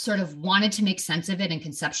 sort of wanted to make sense of it and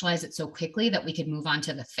conceptualize it so quickly that we could move on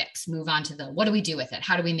to the fix, move on to the, what do we do with it?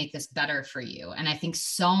 How do we make this better for you? And I think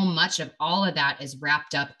so much of all of that is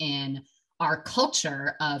wrapped up in our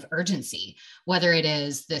culture of urgency, whether it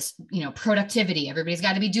is this, productivity, everybody's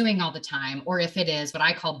got to be doing all the time, or if it is what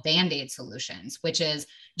I call Band-Aid solutions, which is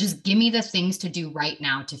just give me the things to do right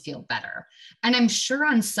now to feel better. And I'm sure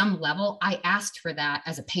on some level, I asked for that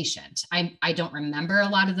as a patient. I don't remember a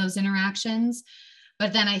lot of those interactions,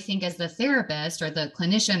 but then I think as the therapist or the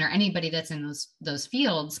clinician or anybody that's in those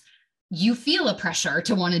fields, you feel a pressure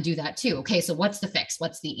to want to do that too. Okay, so what's the fix?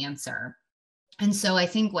 What's the answer? And so I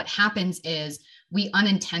think what happens is we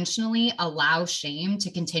unintentionally allow shame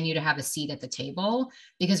to continue to have a seat at the table,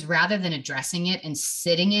 because rather than addressing it and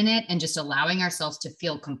sitting in it and just allowing ourselves to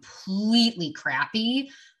feel completely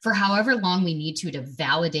crappy for however long we need to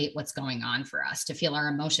validate what's going on for us, to feel our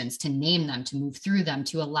emotions, to name them, to move through them,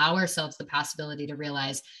 to allow ourselves the possibility to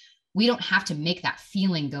realize we don't have to make that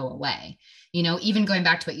feeling go away. Even going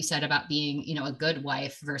back to what you said about being, a good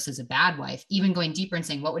wife versus a bad wife, even going deeper and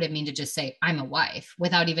saying, what would it mean to just say, I'm a wife,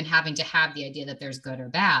 without even having to have the idea that there's good or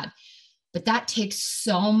bad. But that takes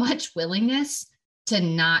so much willingness to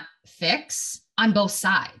not fix on both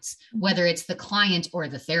sides, whether it's the client or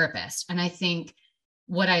the therapist. And I think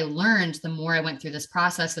what I learned, the more I went through this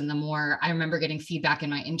process and the more I remember getting feedback in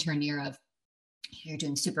my intern year of, you're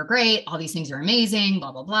doing super great, all these things are amazing,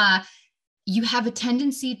 blah, blah, blah. You have a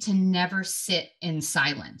tendency to never sit in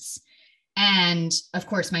silence. And of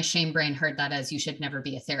course, my shame brain heard that as, you should never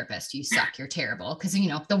be a therapist. You suck, you're terrible. Because,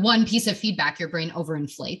 the one piece of feedback, your brain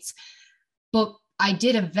overinflates. But I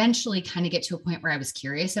did eventually kind of get to a point where I was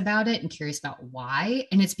curious about it and curious about why.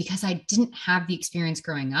 And it's because I didn't have the experience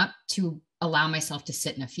growing up to allow myself to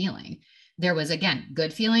sit in a feeling. There was, again,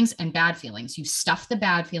 good feelings and bad feelings. You stuff the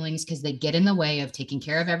bad feelings because they get in the way of taking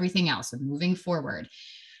care of everything else, of moving forward.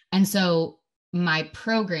 And so my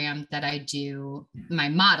program that I do, my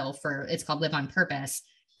model for, it's called Live on Purpose.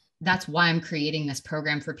 That's why I'm creating this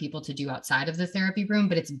program for people to do outside of the therapy room,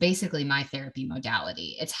 but it's basically my therapy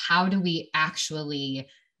modality. It's how do we actually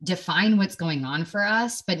define what's going on for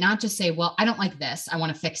us, but not just say, well, I don't like this, I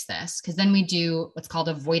want to fix this. Because then we do what's called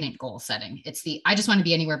avoidant goal setting. It's I just want to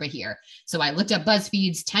be anywhere but here. So I looked up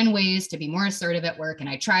BuzzFeed's 10 ways to be more assertive at work, and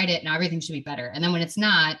I tried it. Now everything should be better. And then when it's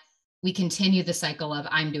not, we continue the cycle of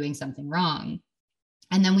I'm doing something wrong.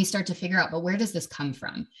 And then we start to figure out, but where does this come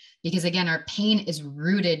from? Because again, our pain is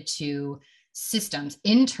rooted to systems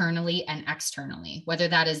internally and externally, whether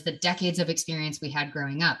that is the decades of experience we had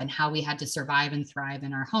growing up and how we had to survive and thrive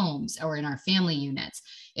in our homes or in our family units,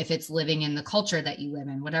 if it's living in the culture that you live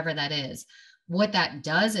in, whatever that is. What that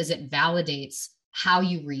does is it validates how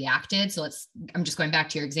you reacted. So I'm just going back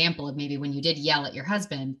to your example of maybe when you did yell at your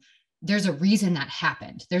husband, there's a reason that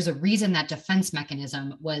happened. There's a reason that defense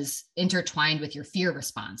mechanism was intertwined with your fear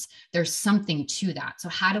response. There's something to that. So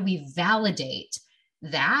how do we validate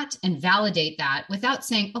that and validate that without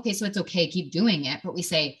saying, okay, so it's okay, keep doing it. But we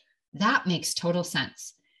say, that makes total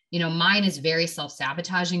sense. Mine is very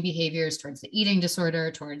self-sabotaging behaviors towards the eating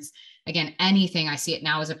disorder, towards, again, anything. I see it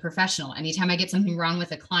now as a professional. Anytime I get something wrong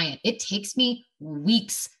with a client, it takes me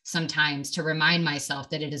weeks sometimes to remind myself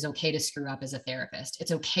that it is okay to screw up as a therapist.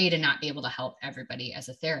 It's okay to not be able to help everybody as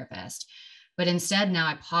a therapist. But instead, now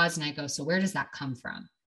I pause and I go, so where does that come from?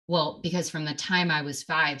 Well, because from the time I was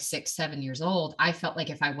 5, 6, 7 years old, I felt like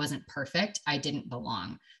if I wasn't perfect, I didn't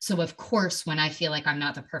belong. So of course, when I feel like I'm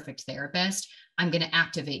not the perfect therapist, I'm going to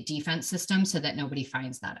activate defense systems so that nobody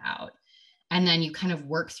finds that out. And then you kind of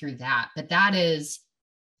work through that. But that is,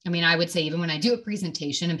 I would say even when I do a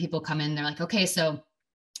presentation and people come in, they're like, okay, so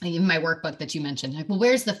even my workbook that you mentioned, like, well,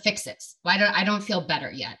 where's the fixes? I don't feel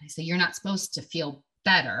better yet. I say, you're not supposed to feel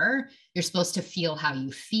better. You're supposed to feel how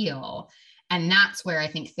you feel. And that's where I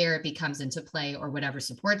think therapy comes into play, or whatever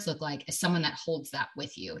supports look like, is someone that holds that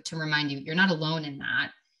with you to remind you you're not alone in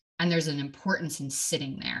that. And there's an importance in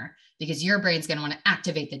sitting there, because your brain's going to want to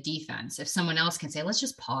activate the defense. If someone else can say, let's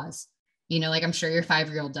just pause, I'm sure your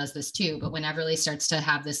 5-year-old does this too. But when Everly starts to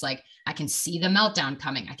have this, like, I can see the meltdown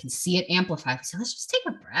coming, I can see it amplify. So let's just take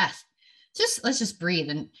a breath. Let's just breathe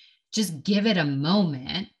and just give it a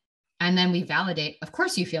moment. And then we validate, of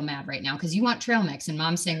course you feel mad right now because you want trail mix and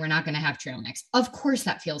mom's saying we're not going to have trail mix. Of course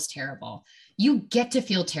that feels terrible. You get to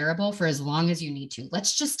feel terrible for as long as you need to.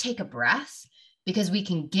 Let's just take a breath, because we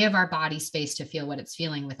can give our body space to feel what it's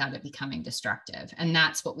feeling without it becoming destructive. And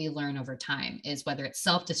that's what we learn over time, is whether it's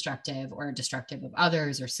self-destructive or destructive of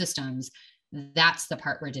others or systems, that's the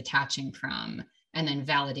part we're detaching from, and then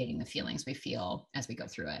validating the feelings we feel as we go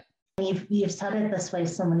through it. You've said it this way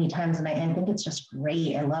so many times, and I think it's just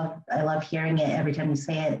great. I love hearing it every time you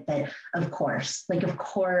say it. That of course,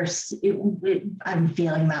 I'm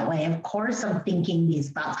feeling that way. Of course, I'm thinking these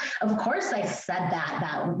thoughts. Of course, I said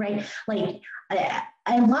that right. Like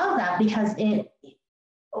I love that, because it's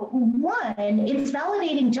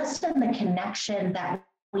validating just in the connection that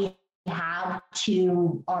we have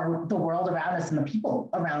to the world around us and the people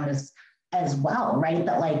around us as well, right?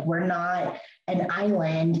 That like we're not an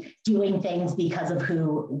island doing things because of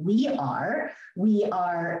who we are. We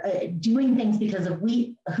are doing things because of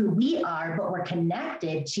who we are, but we're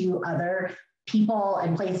connected to other people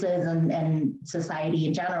and places and society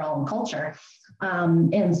in general and culture.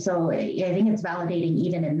 And so I think it's validating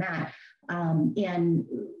even in that. And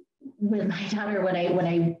with my daughter, when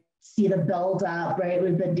I see the build up, right,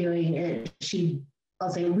 we've been doing it, I'll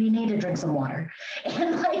say, we need to drink some water.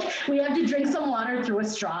 And like, we have to drink some water through a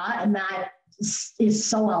straw. And that is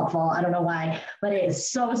so helpful. I don't know why, but it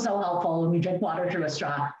is so, so helpful when we drink water through a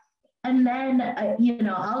straw. And then,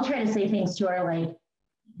 I'll try to say things to her like,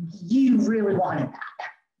 you really wanted that.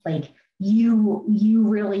 Like, you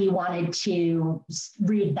really wanted to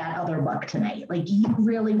read that other book tonight. Like, you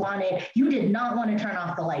did not want to turn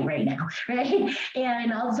off the light right now, right?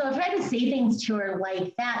 And also I try to say things to her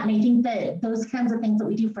like that. And I think that those kinds of things that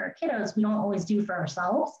we do for our kiddos, we don't always do for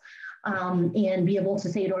ourselves. And be able to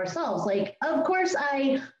say to ourselves, like, of course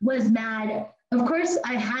I was mad. Of course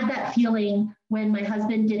I had that feeling when my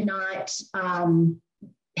husband did not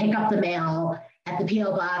pick up the mail at the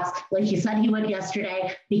P.O. box, like he said he would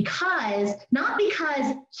yesterday, not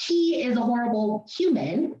because he is a horrible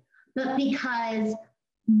human, but because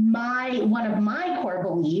one of my core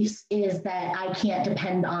beliefs is that I can't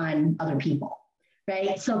depend on other people,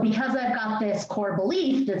 right? So because I've got this core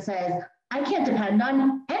belief that says I can't depend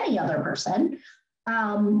on any other person,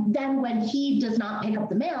 then when he does not pick up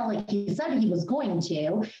the mail, like he said he was going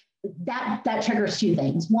to, that triggers two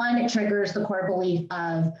things. One, it triggers the core belief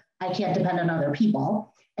of I can't depend on other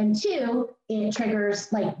people. And two, it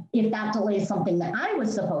triggers, like, if that delays something that I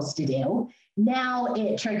was supposed to do, now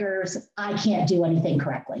it triggers I can't do anything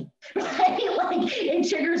correctly, right? Like, it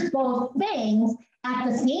triggers both things at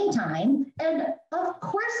the same time. And of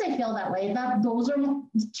course I feel that way. Those are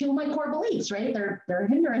two of my core beliefs, right? They're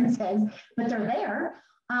hindrances, but they're there.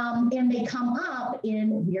 And they come up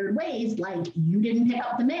in weird ways, like you didn't pick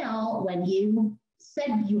up the mail when you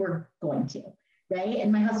said you were going to, right?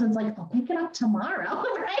 And my husband's like, I'll pick it up tomorrow,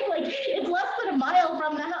 right? Like, it's less than a mile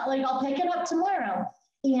from the house. Like, I'll pick it up tomorrow.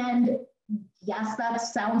 And yes, that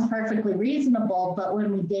sounds perfectly reasonable, but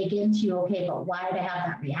when we dig into, okay, but why did I have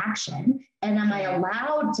that reaction? And am I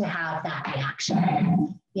allowed to have that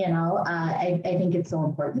reaction? I think it's so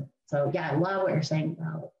important. So yeah, I love what you're saying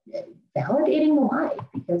about validating the why,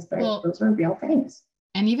 because those are real things.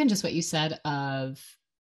 And even just what you said of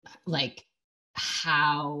like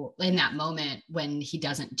how in that moment when he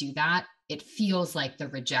doesn't do that, it feels like the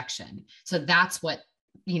rejection. So that's what,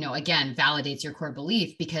 again, validates your core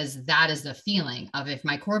belief, because that is the feeling of, if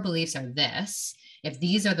my core beliefs are this, if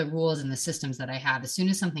these are the rules and the systems that I have, as soon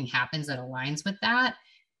as something happens that aligns with that,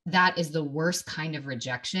 that is the worst kind of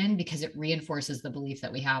rejection, because it reinforces the belief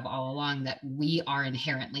that we have all along that we are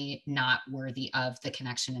inherently not worthy of the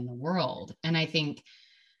connection in the world. And I think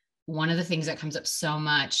one of the things that comes up so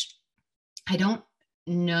much, I don't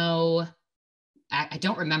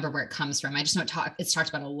remember where it comes from. I just know it's talked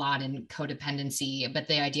about a lot in codependency, but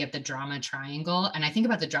the idea of the drama triangle. And I think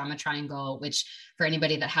about the drama triangle, which for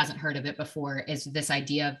anybody that hasn't heard of it before, is this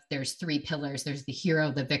idea of there's three pillars. There's the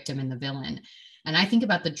hero, the victim, and the villain. And I think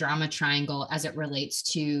about the drama triangle as it relates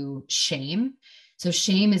to shame. So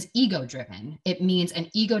shame is ego driven. It means, and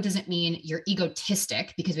ego doesn't mean you're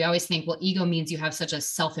egotistic, because we always think, well, ego means you have such a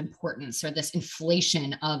self-importance or this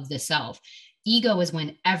inflation of the self. Ego is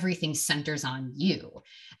when everything centers on you.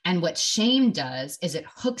 And what shame does is it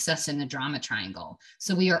hooks us in the drama triangle.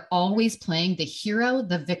 So we are always playing the hero,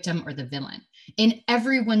 the victim, or the villain in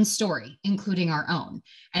everyone's story, including our own.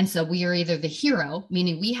 And so we are either the hero,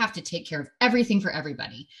 meaning we have to take care of everything for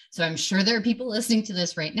everybody. So I'm sure there are people listening to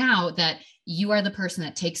this right now that you are the person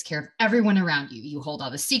that takes care of everyone around you. You hold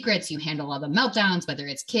all the secrets, you handle all the meltdowns, whether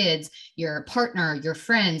it's kids, your partner, your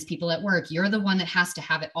friends, people at work. You're the one that has to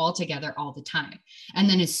have it all together all the time. And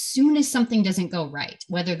then as soon as something doesn't go right,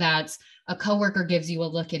 whether that's a coworker gives you a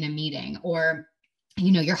look in a meeting, or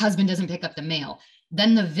your husband doesn't pick up the mail,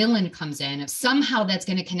 then the villain comes in of somehow that's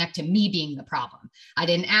going to connect to me being the problem. I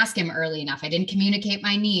didn't ask him early enough. I didn't communicate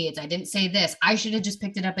my needs. I didn't say this. I should have just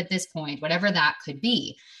picked it up at this point, whatever that could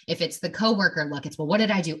be. If it's the coworker look, it's, well, what did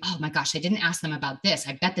I do? Oh my gosh, I didn't ask them about this.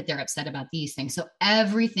 I bet that they're upset about these things. So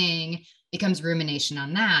everything becomes rumination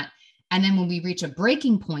on that. And then when we reach a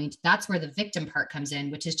breaking point, that's where the victim part comes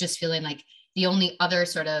in, which is just feeling like the only other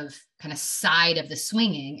sort of kind of side of the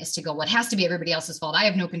swinging is to go, what has to be everybody else's fault. I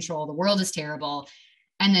have no control. The world is terrible.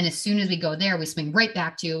 And then as soon as we go there, we swing right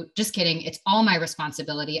back to, just kidding. It's all my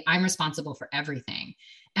responsibility. I'm responsible for everything.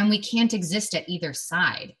 And we can't exist at either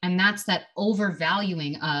side. And that's that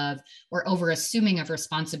overvaluing of, or over assuming of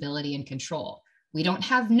responsibility and control. We don't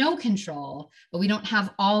have no control, but we don't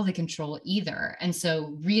have all the control either. And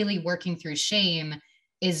so really working through shame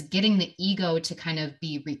is getting the ego to kind of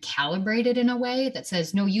be recalibrated in a way that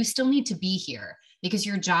says, no, you still need to be here, because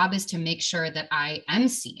your job is to make sure that I am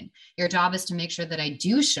seen. Your job is to make sure that I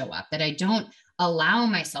do show up, that I don't allow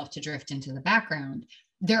myself to drift into the background.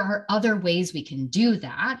 there are other ways we can do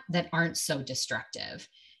that that aren't so destructive.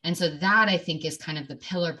 And so that, I think, is kind of the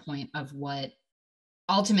pillar point of what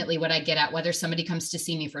ultimately what I get at, whether somebody comes to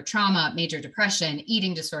see me for trauma, major depression,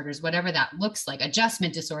 eating disorders, whatever that looks like,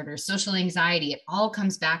 adjustment disorders, social anxiety, it all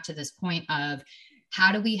comes back to this point of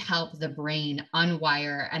how do we help the brain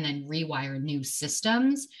unwire and then rewire new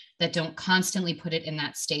systems that don't constantly put it in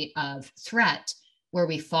that state of threat where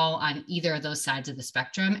we fall on either of those sides of the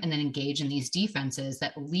spectrum and then engage in these defenses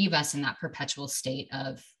that leave us in that perpetual state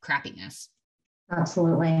of crappiness.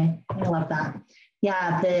 Absolutely. I love that.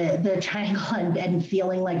 Yeah, the triangle and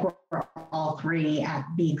feeling like we're all three at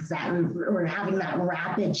the exact, we're having that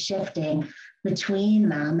rapid shifting between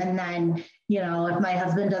them. And then, you know, if my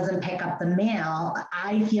husband doesn't pick up the mail,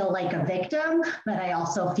 I feel like a victim, but I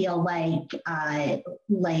also feel like I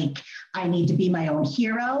need to be my own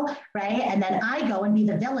hero, right? And then I go and be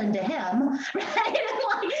the villain to him, right?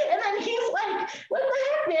 And then he's like, what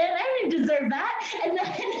the heck, man? I didn't deserve that.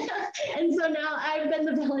 And so now I've been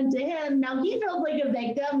the villain to him. Now he feels like a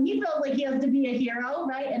victim. He feels like he has to be a hero,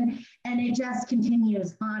 right? And it just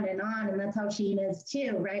continues on. And that's how Shane is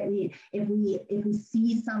too, right? If we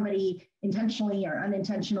see somebody intentionally or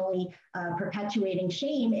unintentionally perpetuating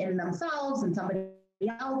shame in themselves and somebody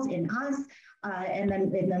else in us, and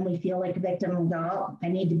then we feel like a victim and go, oh, I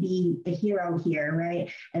need to be the hero here,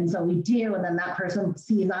 right? And so we do, and then that person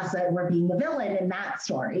sees us as we're being the villain in that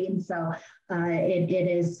story. And so it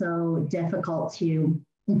is so difficult to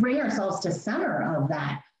bring ourselves to center of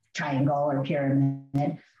that triangle or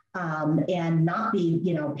pyramid. And not be,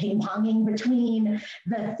 you know, ping-ponging between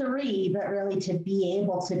the three, but really to be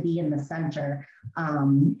able to be in the center.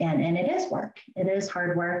 And it is work. It is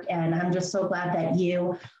hard work. And I'm just so glad that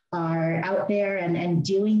you are out there and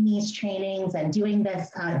doing these trainings and doing this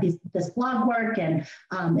blog work and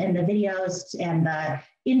the videos and the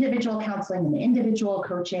individual counseling and the individual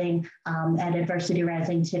coaching at Adversity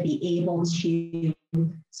Rising to be able to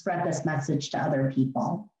spread this message to other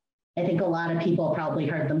people. I think a lot of people probably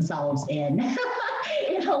heard themselves in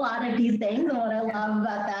a lot of these things. And what I love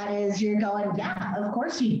about that is you're going, yeah, of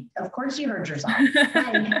course you heard yourself.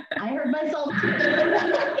 I heard myself too.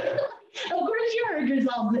 Of course you heard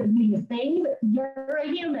yourself in these things. You're a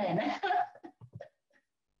human.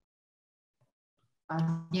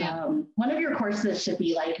 Yeah. One of your courses should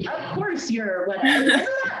be like, of course you're whatever.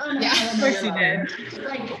 Yeah, of course you did.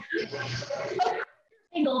 Like,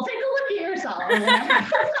 take a look at yourself.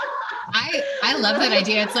 I love that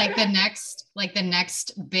idea. It's like the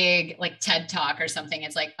next big like TED talk or something.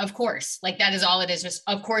 It's like, of course, like that is all it is. Just,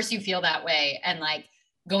 of course you feel that way. And like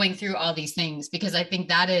going through all these things, because I think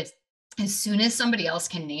that is, as soon as somebody else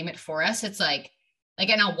can name it for us, it's like,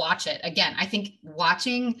 and I'll watch it again. I think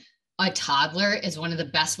watching a toddler is one of the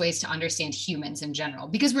best ways to understand humans in general,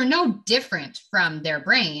 because we're no different from their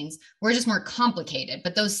brains. We're just more complicated,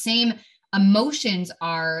 but those same emotions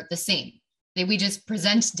are the same. We just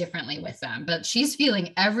present differently with them, but she's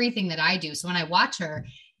feeling everything that I do. So when I watch her,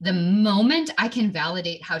 the moment I can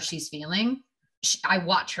validate how she's feeling, I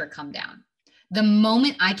watch her come down. The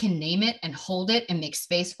moment I can name it and hold it and make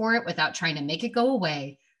space for it without trying to make it go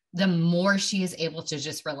away, the more she is able to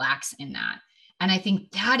just relax in that. And I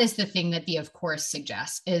think that is the thing that the Of Course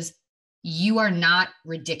suggests is you are not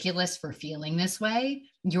ridiculous for feeling this way.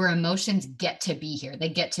 Your emotions get to be here. They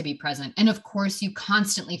get to be present. And of course, you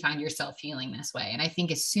constantly find yourself feeling this way. And I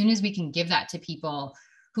think as soon as we can give that to people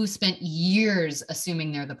who spent years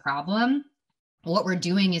assuming they're the problem, what we're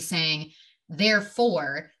doing is saying,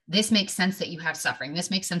 therefore, this makes sense that you have suffering.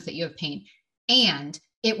 This makes sense that you have pain. And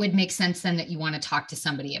it would make sense then that you want to talk to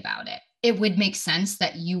somebody about it. It would make sense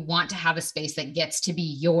that you want to have a space that gets to be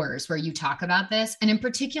yours where you talk about this. And in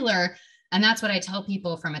particular, and that's what I tell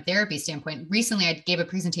people from a therapy standpoint. Recently, I gave a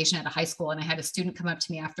presentation at a high school and I had a student come up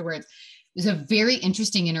to me afterwards. It was a very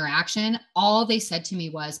interesting interaction. All they said to me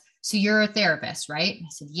was, so you're a therapist, right? And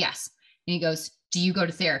I said, yes. And he goes, do you go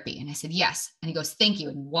to therapy? And I said, yes. And he goes, thank you.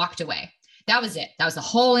 And walked away. That was it. That was the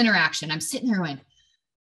whole interaction. I'm sitting there going,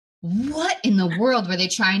 what in the world were they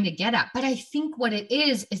trying to get at? But I think what it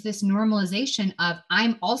is this normalization of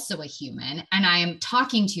I'm also a human and I am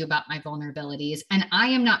talking to you about my vulnerabilities and I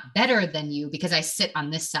am not better than you because I sit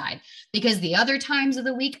on this side, because the other times of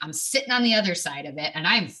the week I'm sitting on the other side of it and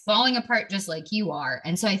I'm falling apart just like you are.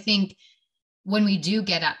 And so I think when we do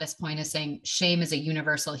get at this point of saying shame is a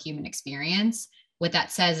universal human experience, what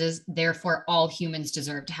that says is, therefore, all humans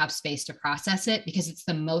deserve to have space to process it because it's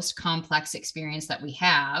the most complex experience that we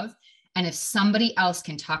have. And if somebody else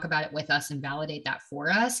can talk about it with us and validate that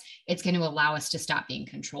for us, it's going to allow us to stop being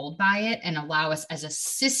controlled by it and allow us as a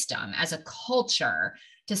system, as a culture,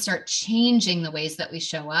 to start changing the ways that we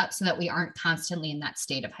show up so that we aren't constantly in that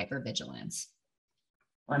state of hypervigilance.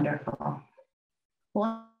 Wonderful.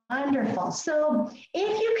 Wonderful. So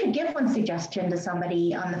if you could give one suggestion to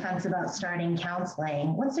somebody on the fence about starting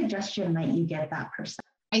counseling, what suggestion might you give that person?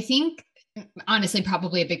 I think, honestly,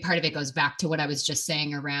 probably a big part of it goes back to what I was just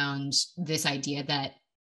saying around this idea that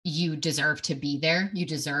you deserve to be there. You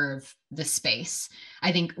deserve the space.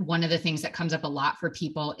 I think one of the things that comes up a lot for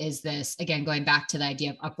people is this, again, going back to the idea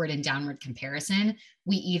of upward and downward comparison.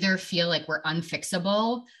 We either feel like we're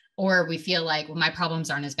unfixable, or we feel like, well, my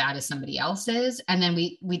problems aren't as bad as somebody else's. And then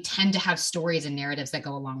we tend to have stories and narratives that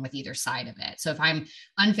go along with either side of it. So if I'm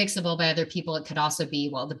unfixable by other people, it could also be,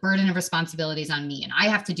 well, the burden of responsibility is on me and I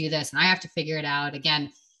have to do this and I have to figure it out.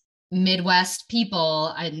 Again, Midwest people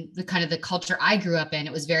and the kind of the culture I grew up in,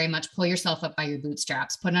 it was very much pull yourself up by your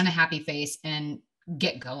bootstraps, put on a happy face and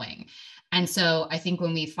get going. And so I think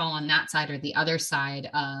when we fall on that side or the other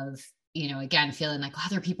side of, again, feeling like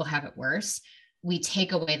other people have it worse, we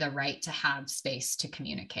take away the right to have space to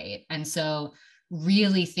communicate. And so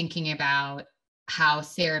really thinking about how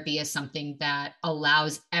therapy is something that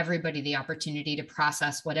allows everybody the opportunity to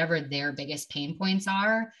process whatever their biggest pain points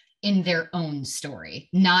are in their own story,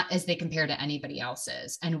 not as they compare to anybody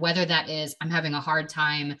else's. And whether that is, I'm having a hard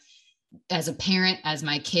time as a parent, as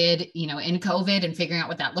my kid, in COVID and figuring out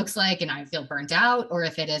what that looks like, and I feel burnt out, or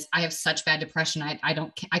if it is, I have such bad depression, I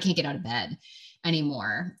can't get out of bed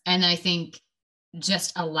anymore. And I think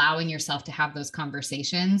just allowing yourself to have those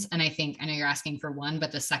conversations. And I know you're asking for one,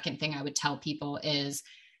 but the second thing I would tell people is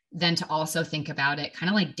then to also think about it kind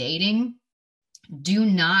of like dating. Do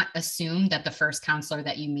not assume that the first counselor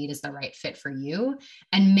that you meet is the right fit for you,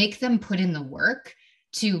 and make them put in the work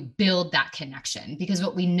to build that connection. Because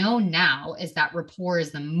what we know now is that rapport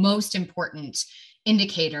is the most important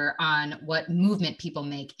indicator on what movement people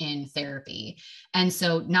make in therapy. And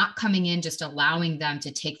so not coming in, just allowing them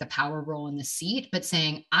to take the power role in the seat, but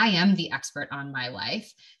saying, I am the expert on my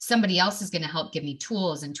life. Somebody else is going to help give me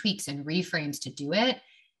tools and tweaks and reframes to do it.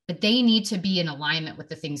 But they need to be in alignment with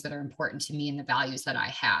the things that are important to me and the values that I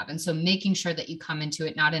have. And so making sure that you come into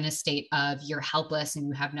it not in a state of you're helpless and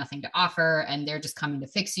you have nothing to offer and they're just coming to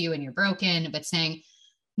fix you and you're broken, but saying,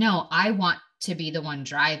 no, I want to be the one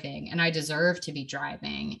driving and I deserve to be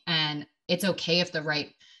driving. And it's okay if the right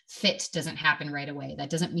fit doesn't happen right away. That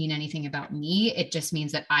doesn't mean anything about me. It just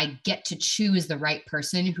means that I get to choose the right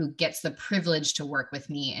person who gets the privilege to work with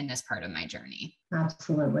me in this part of my journey.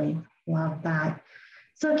 Absolutely. Love that.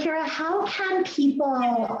 So Kira, how can people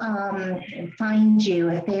find you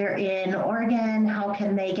if they're in Oregon? How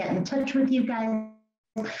can they get in touch with you guys?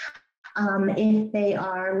 If they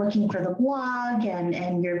are looking for the blog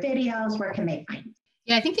and your videos, where can they find you?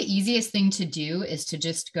 Yeah, I think the easiest thing to do is to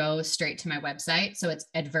just go straight to my website. So it's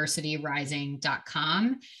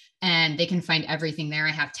adversityrising.com. And they can find everything there.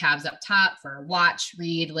 I have tabs up top for watch,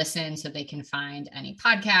 read, listen, so they can find any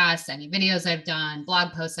podcasts, any videos I've done,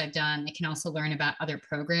 blog posts I've done. They can also learn about other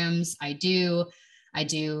programs I do. I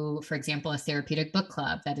do, for example, a therapeutic book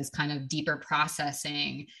club that is kind of deeper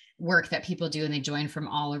processing work that people do, and they join from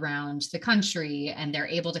all around the country, and they're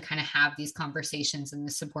able to kind of have these conversations in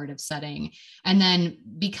this supportive setting. And then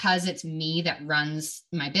because it's me that runs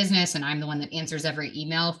my business and I'm the one that answers every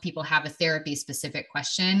email, if people have a therapy specific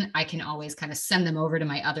question, I can always kind of send them over to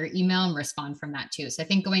my other email and respond from that too. So I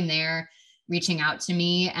think going there, reaching out to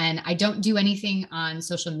me, and I don't do anything on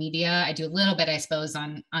social media. I do a little bit, I suppose,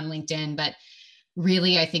 on LinkedIn, but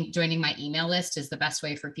really, I think joining my email list is the best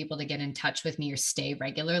way for people to get in touch with me or stay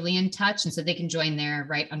regularly in touch. And so they can join there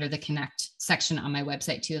right under the connect section on my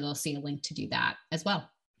website too. They'll see a link to do that as well.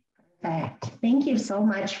 Perfect. Thank you so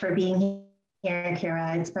much for being here,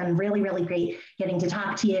 Kira. It's been really, really great getting to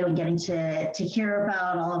talk to you and getting to hear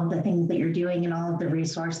about all of the things that you're doing and all of the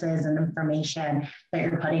resources and information that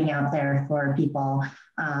you're putting out there for people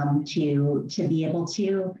to be able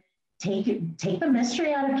to take the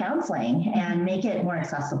mystery out of counseling and make it more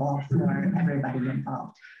accessible for everybody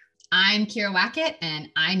involved. I'm Kira Wackett and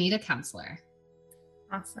I need a counselor.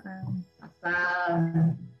 Awesome.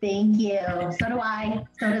 Thank you. So do I.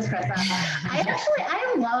 So does Krista.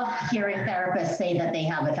 I love hearing therapists say that they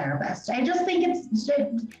have a therapist. I just think it's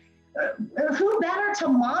who better to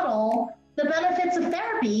model the benefits of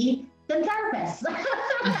therapy than therapists.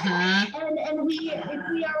 And if we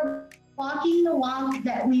are walking the walk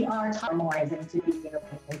that we are normalizing to be able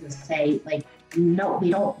to say, like, no, we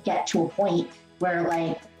don't get to a point where,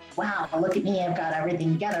 like, wow, look at me, I've got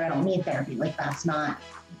everything together, I don't need therapy. Like, that's not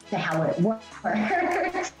how it works.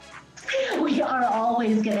 We are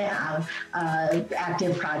always going to have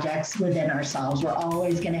active projects within ourselves. We're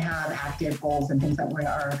always going to have active goals and things that we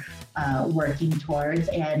are working towards,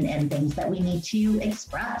 and things that we need to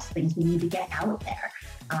express, things we need to get out there.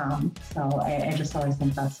 So I just always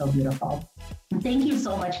think that's so beautiful. And thank you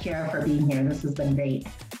so much, Kara, for being here. This has been great.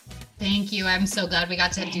 Thank you. I'm so glad we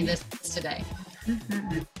got to do this today.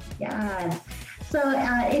 Yeah. So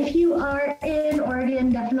if you are in Oregon,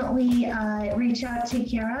 definitely reach out to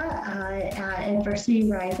Kara at Adversity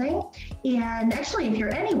Rising. And actually, if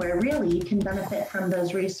you're anywhere, really, you can benefit from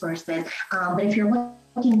those resources. But if you're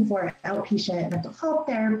looking for outpatient mental health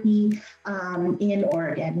therapy in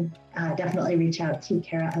Oregon, definitely reach out to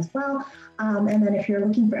Kara as well. And then if you're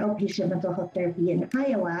looking for outpatient mental health therapy in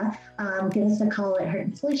Iowa, give us a call at Heart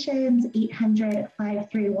and Solutions,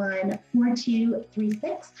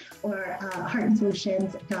 800-531-4236, or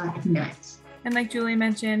heartandsolutions.net. And like Julie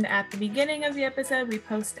mentioned at the beginning of the episode, we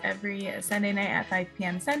post every Sunday night at 5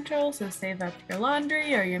 p.m. Central. So save up your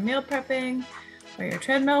laundry or your meal prepping or your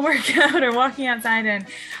treadmill workout or walking outside, and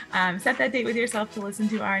set that date with yourself to listen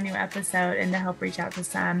to our new episode and to help reach out to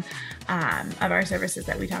some of our services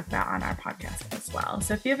that we talk about on our podcast as well.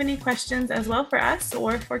 So if you have any questions as well for us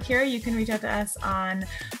or for Kara, you can reach out to us on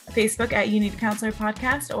Facebook at You Need a Counselor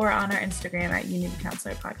Podcast, or on our Instagram at You Need a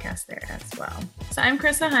Counselor Podcast there as well. So I'm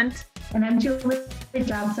Krista Hunt. And I'm Julie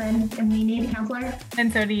Johnson, and we need a counselor.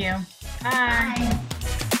 And so do you. Bye. Bye.